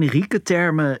in generieke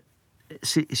termen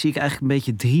zie ik eigenlijk een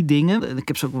beetje 3 dingen. Ik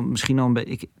heb ze ook misschien al een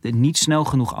beetje niet snel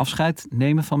genoeg afscheid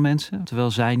nemen van mensen,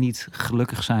 terwijl zij niet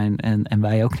gelukkig zijn en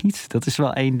wij ook niet. Dat is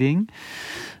wel 1 ding.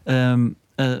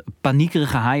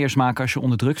 Paniekerige hires maken als je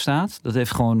onder druk staat.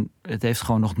 Het heeft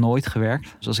gewoon nog nooit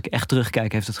gewerkt. Dus als ik echt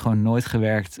terugkijk, heeft het gewoon nooit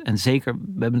gewerkt. En zeker, we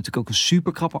hebben natuurlijk ook een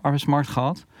super krappe arbeidsmarkt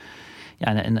gehad.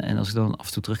 Ja, en als ik dan af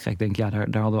en toe terugkijk, denk ik, ja,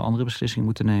 daar hadden we andere beslissingen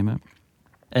moeten nemen.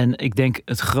 En ik denk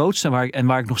het grootste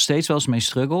waar ik nog steeds wel eens mee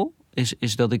struggle,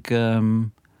 is dat ik...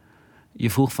 je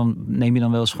vroeg van, neem je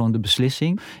dan wel eens gewoon de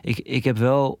beslissing? Ik heb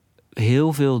wel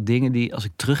heel veel dingen die, als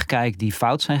ik terugkijk, die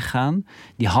fout zijn gegaan.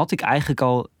 Die had ik eigenlijk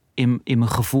al in mijn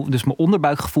gevoel. Dus mijn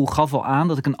onderbuikgevoel gaf al aan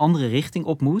dat ik een andere richting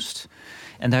op moest.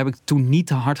 En daar heb ik toen niet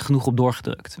te hard genoeg op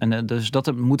doorgedrukt. En dus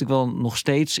dat moet ik wel nog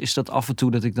steeds, is dat af en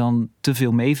toe dat ik dan te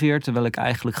veel meeveer, terwijl ik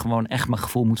eigenlijk gewoon echt mijn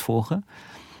gevoel moet volgen.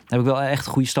 Daar heb ik wel echt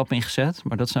goede stappen in gezet.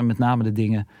 Maar dat zijn met name de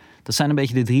dingen. Dat zijn een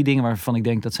beetje de 3 dingen waarvan ik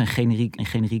denk dat zijn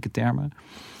generieke termen.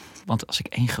 Want als ik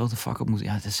 1 grote vak op moet,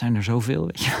 ja, dat zijn er zoveel.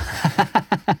 Weet je.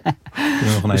 Kunnen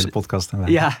we nog een hele podcast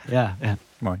aan ja.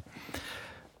 Mooi.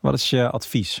 Wat is je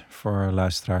advies voor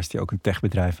luisteraars die ook een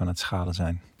techbedrijf aan het schalen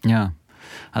zijn? Ja,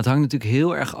 het hangt natuurlijk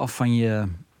heel erg af van je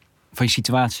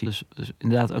situatie. Dus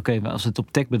inderdaad, oké, als het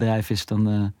op techbedrijf is,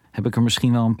 dan heb ik er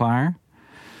misschien wel een paar.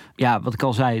 Ja, wat ik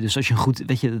al zei, dus als je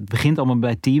het begint allemaal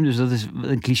bij team, dus dat is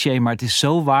een cliché, maar het is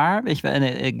zo waar, weet je wel.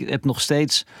 En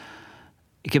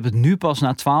ik heb het nu pas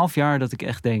na 12 jaar dat ik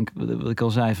echt denk, wat ik al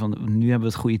zei, van nu hebben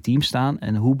we het goede team staan.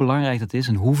 En hoe belangrijk dat is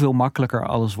en hoeveel makkelijker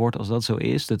alles wordt als dat zo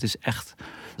is, dat is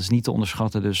niet te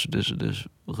onderschatten. Dus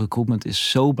recruitment is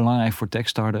zo belangrijk voor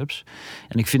tech-startups.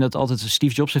 En ik vind dat altijd,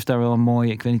 Steve Jobs heeft daar wel een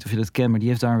mooie, ik weet niet of je dat kent, maar die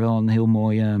heeft daar wel een heel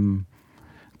mooi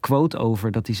quote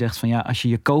over. Dat hij zegt van, ja, als je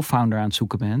je co-founder aan het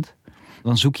zoeken bent,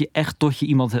 dan zoek je echt tot je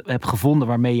iemand hebt gevonden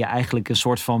waarmee je eigenlijk een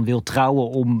soort van wil trouwen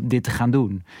om dit te gaan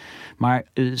doen. Maar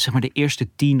zeg maar de eerste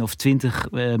 10 of 20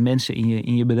 mensen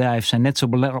in je bedrijf zijn net zo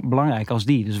belangrijk als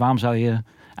die. Dus waarom zou je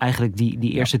eigenlijk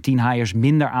die eerste 10 hires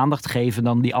minder aandacht geven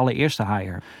dan die allereerste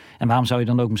hire? En waarom zou je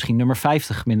dan ook misschien nummer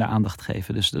 50 minder aandacht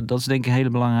geven? Dus dat is denk ik een hele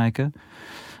belangrijke.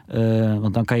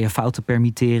 Want dan kan je fouten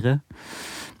permitteren.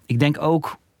 Ik denk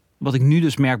ook, wat ik nu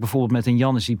dus merk bijvoorbeeld met een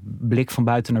Jan, is die blik van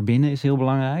buiten naar binnen is heel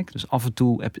belangrijk. Dus af en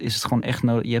toe is het gewoon echt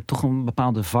nodig. Je hebt toch een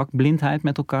bepaalde vakblindheid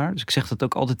met elkaar. Dus ik zeg dat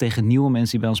ook altijd tegen nieuwe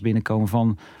mensen die bij ons binnenkomen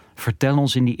van, vertel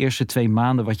ons in die eerste 2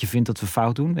 maanden wat je vindt dat we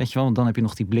fout doen. Weet je wel, want dan heb je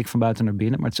nog die blik van buiten naar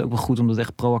binnen. Maar het is ook wel goed om dat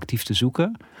echt proactief te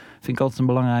zoeken. Vind ik altijd een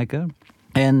belangrijke.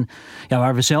 En ja,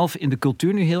 waar we zelf in de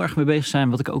cultuur nu heel erg mee bezig zijn,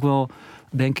 wat ik ook wel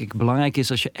denk ik belangrijk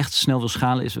is als je echt snel wil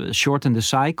schalen, is shorten the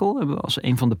cycle. Hebben we als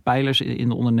een van de pijlers in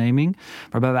de onderneming.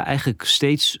 Waarbij we eigenlijk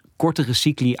steeds kortere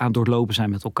cycli aan doorlopen zijn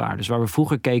met elkaar. Dus waar we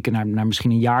vroeger keken naar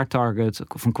misschien een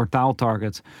jaartarget of een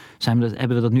kwartaaltarget, hebben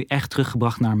we dat nu echt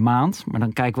teruggebracht naar een maand. Maar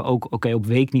dan kijken we ook, op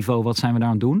weekniveau, wat zijn we daar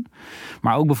aan het doen.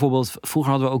 Maar ook bijvoorbeeld,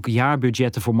 vroeger hadden we ook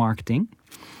jaarbudgetten voor marketing.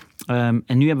 En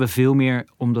nu hebben we veel meer,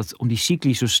 om die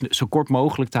cycli zo kort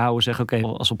mogelijk te houden, zeggen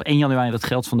als op 1 januari dat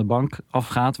geld van de bank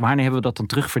afgaat, wanneer hebben we dat dan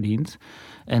terugverdiend?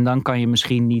 En dan kan je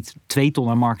misschien niet 2 ton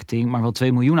aan marketing, maar wel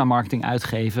 2 miljoen aan marketing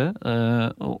uitgeven,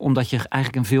 omdat je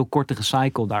eigenlijk een veel kortere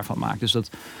cycle daarvan maakt. Dus dat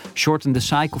shorten the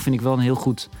cycle vind ik wel een heel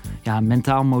goed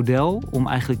mentaal model om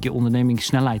eigenlijk je onderneming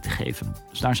snelheid te geven.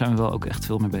 Dus daar zijn we wel ook echt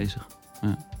veel mee bezig.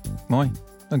 Ja. Mooi,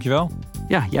 dankjewel.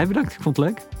 Ja, jij bedankt. Ik vond het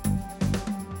leuk.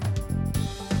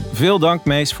 Veel dank,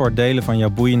 Mees, voor het delen van jouw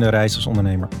boeiende reis als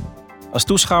ondernemer. Als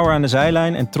toeschouwer aan de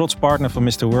zijlijn en trots partner van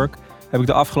MrWork heb ik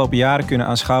de afgelopen jaren kunnen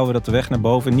aanschouwen dat de weg naar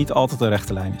boven niet altijd een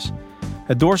rechte lijn is.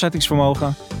 Het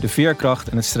doorzettingsvermogen, de veerkracht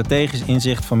en het strategisch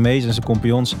inzicht van Mees en zijn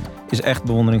compagnons is echt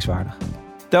bewonderingswaardig.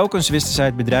 Telkens wisten zij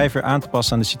het bedrijf weer aan te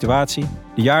passen aan de situatie,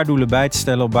 de jaardoelen bij te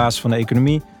stellen op basis van de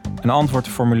economie, een antwoord te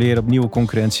formuleren op nieuwe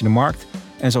concurrentie in de markt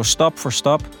en zo stap voor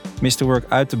stap MrWork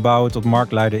uit te bouwen tot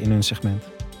marktleider in hun segment.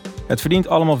 Het verdient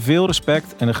allemaal veel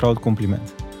respect en een groot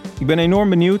compliment. Ik ben enorm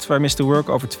benieuwd waar MrWork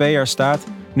over 2 jaar staat,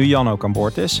 nu Jan ook aan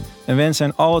boord is, en wens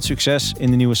hen al het succes in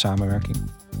de nieuwe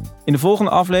samenwerking. In de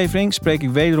volgende aflevering spreek ik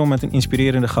wederom met een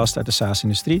inspirerende gast uit de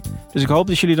SaaS-industrie, dus ik hoop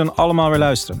dat jullie dan allemaal weer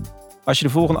luisteren. Als je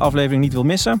de volgende aflevering niet wil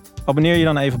missen, abonneer je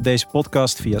dan even op deze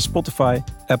podcast via Spotify,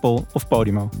 Apple of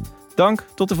Podimo. Dank,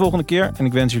 tot de volgende keer en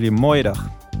ik wens jullie een mooie dag.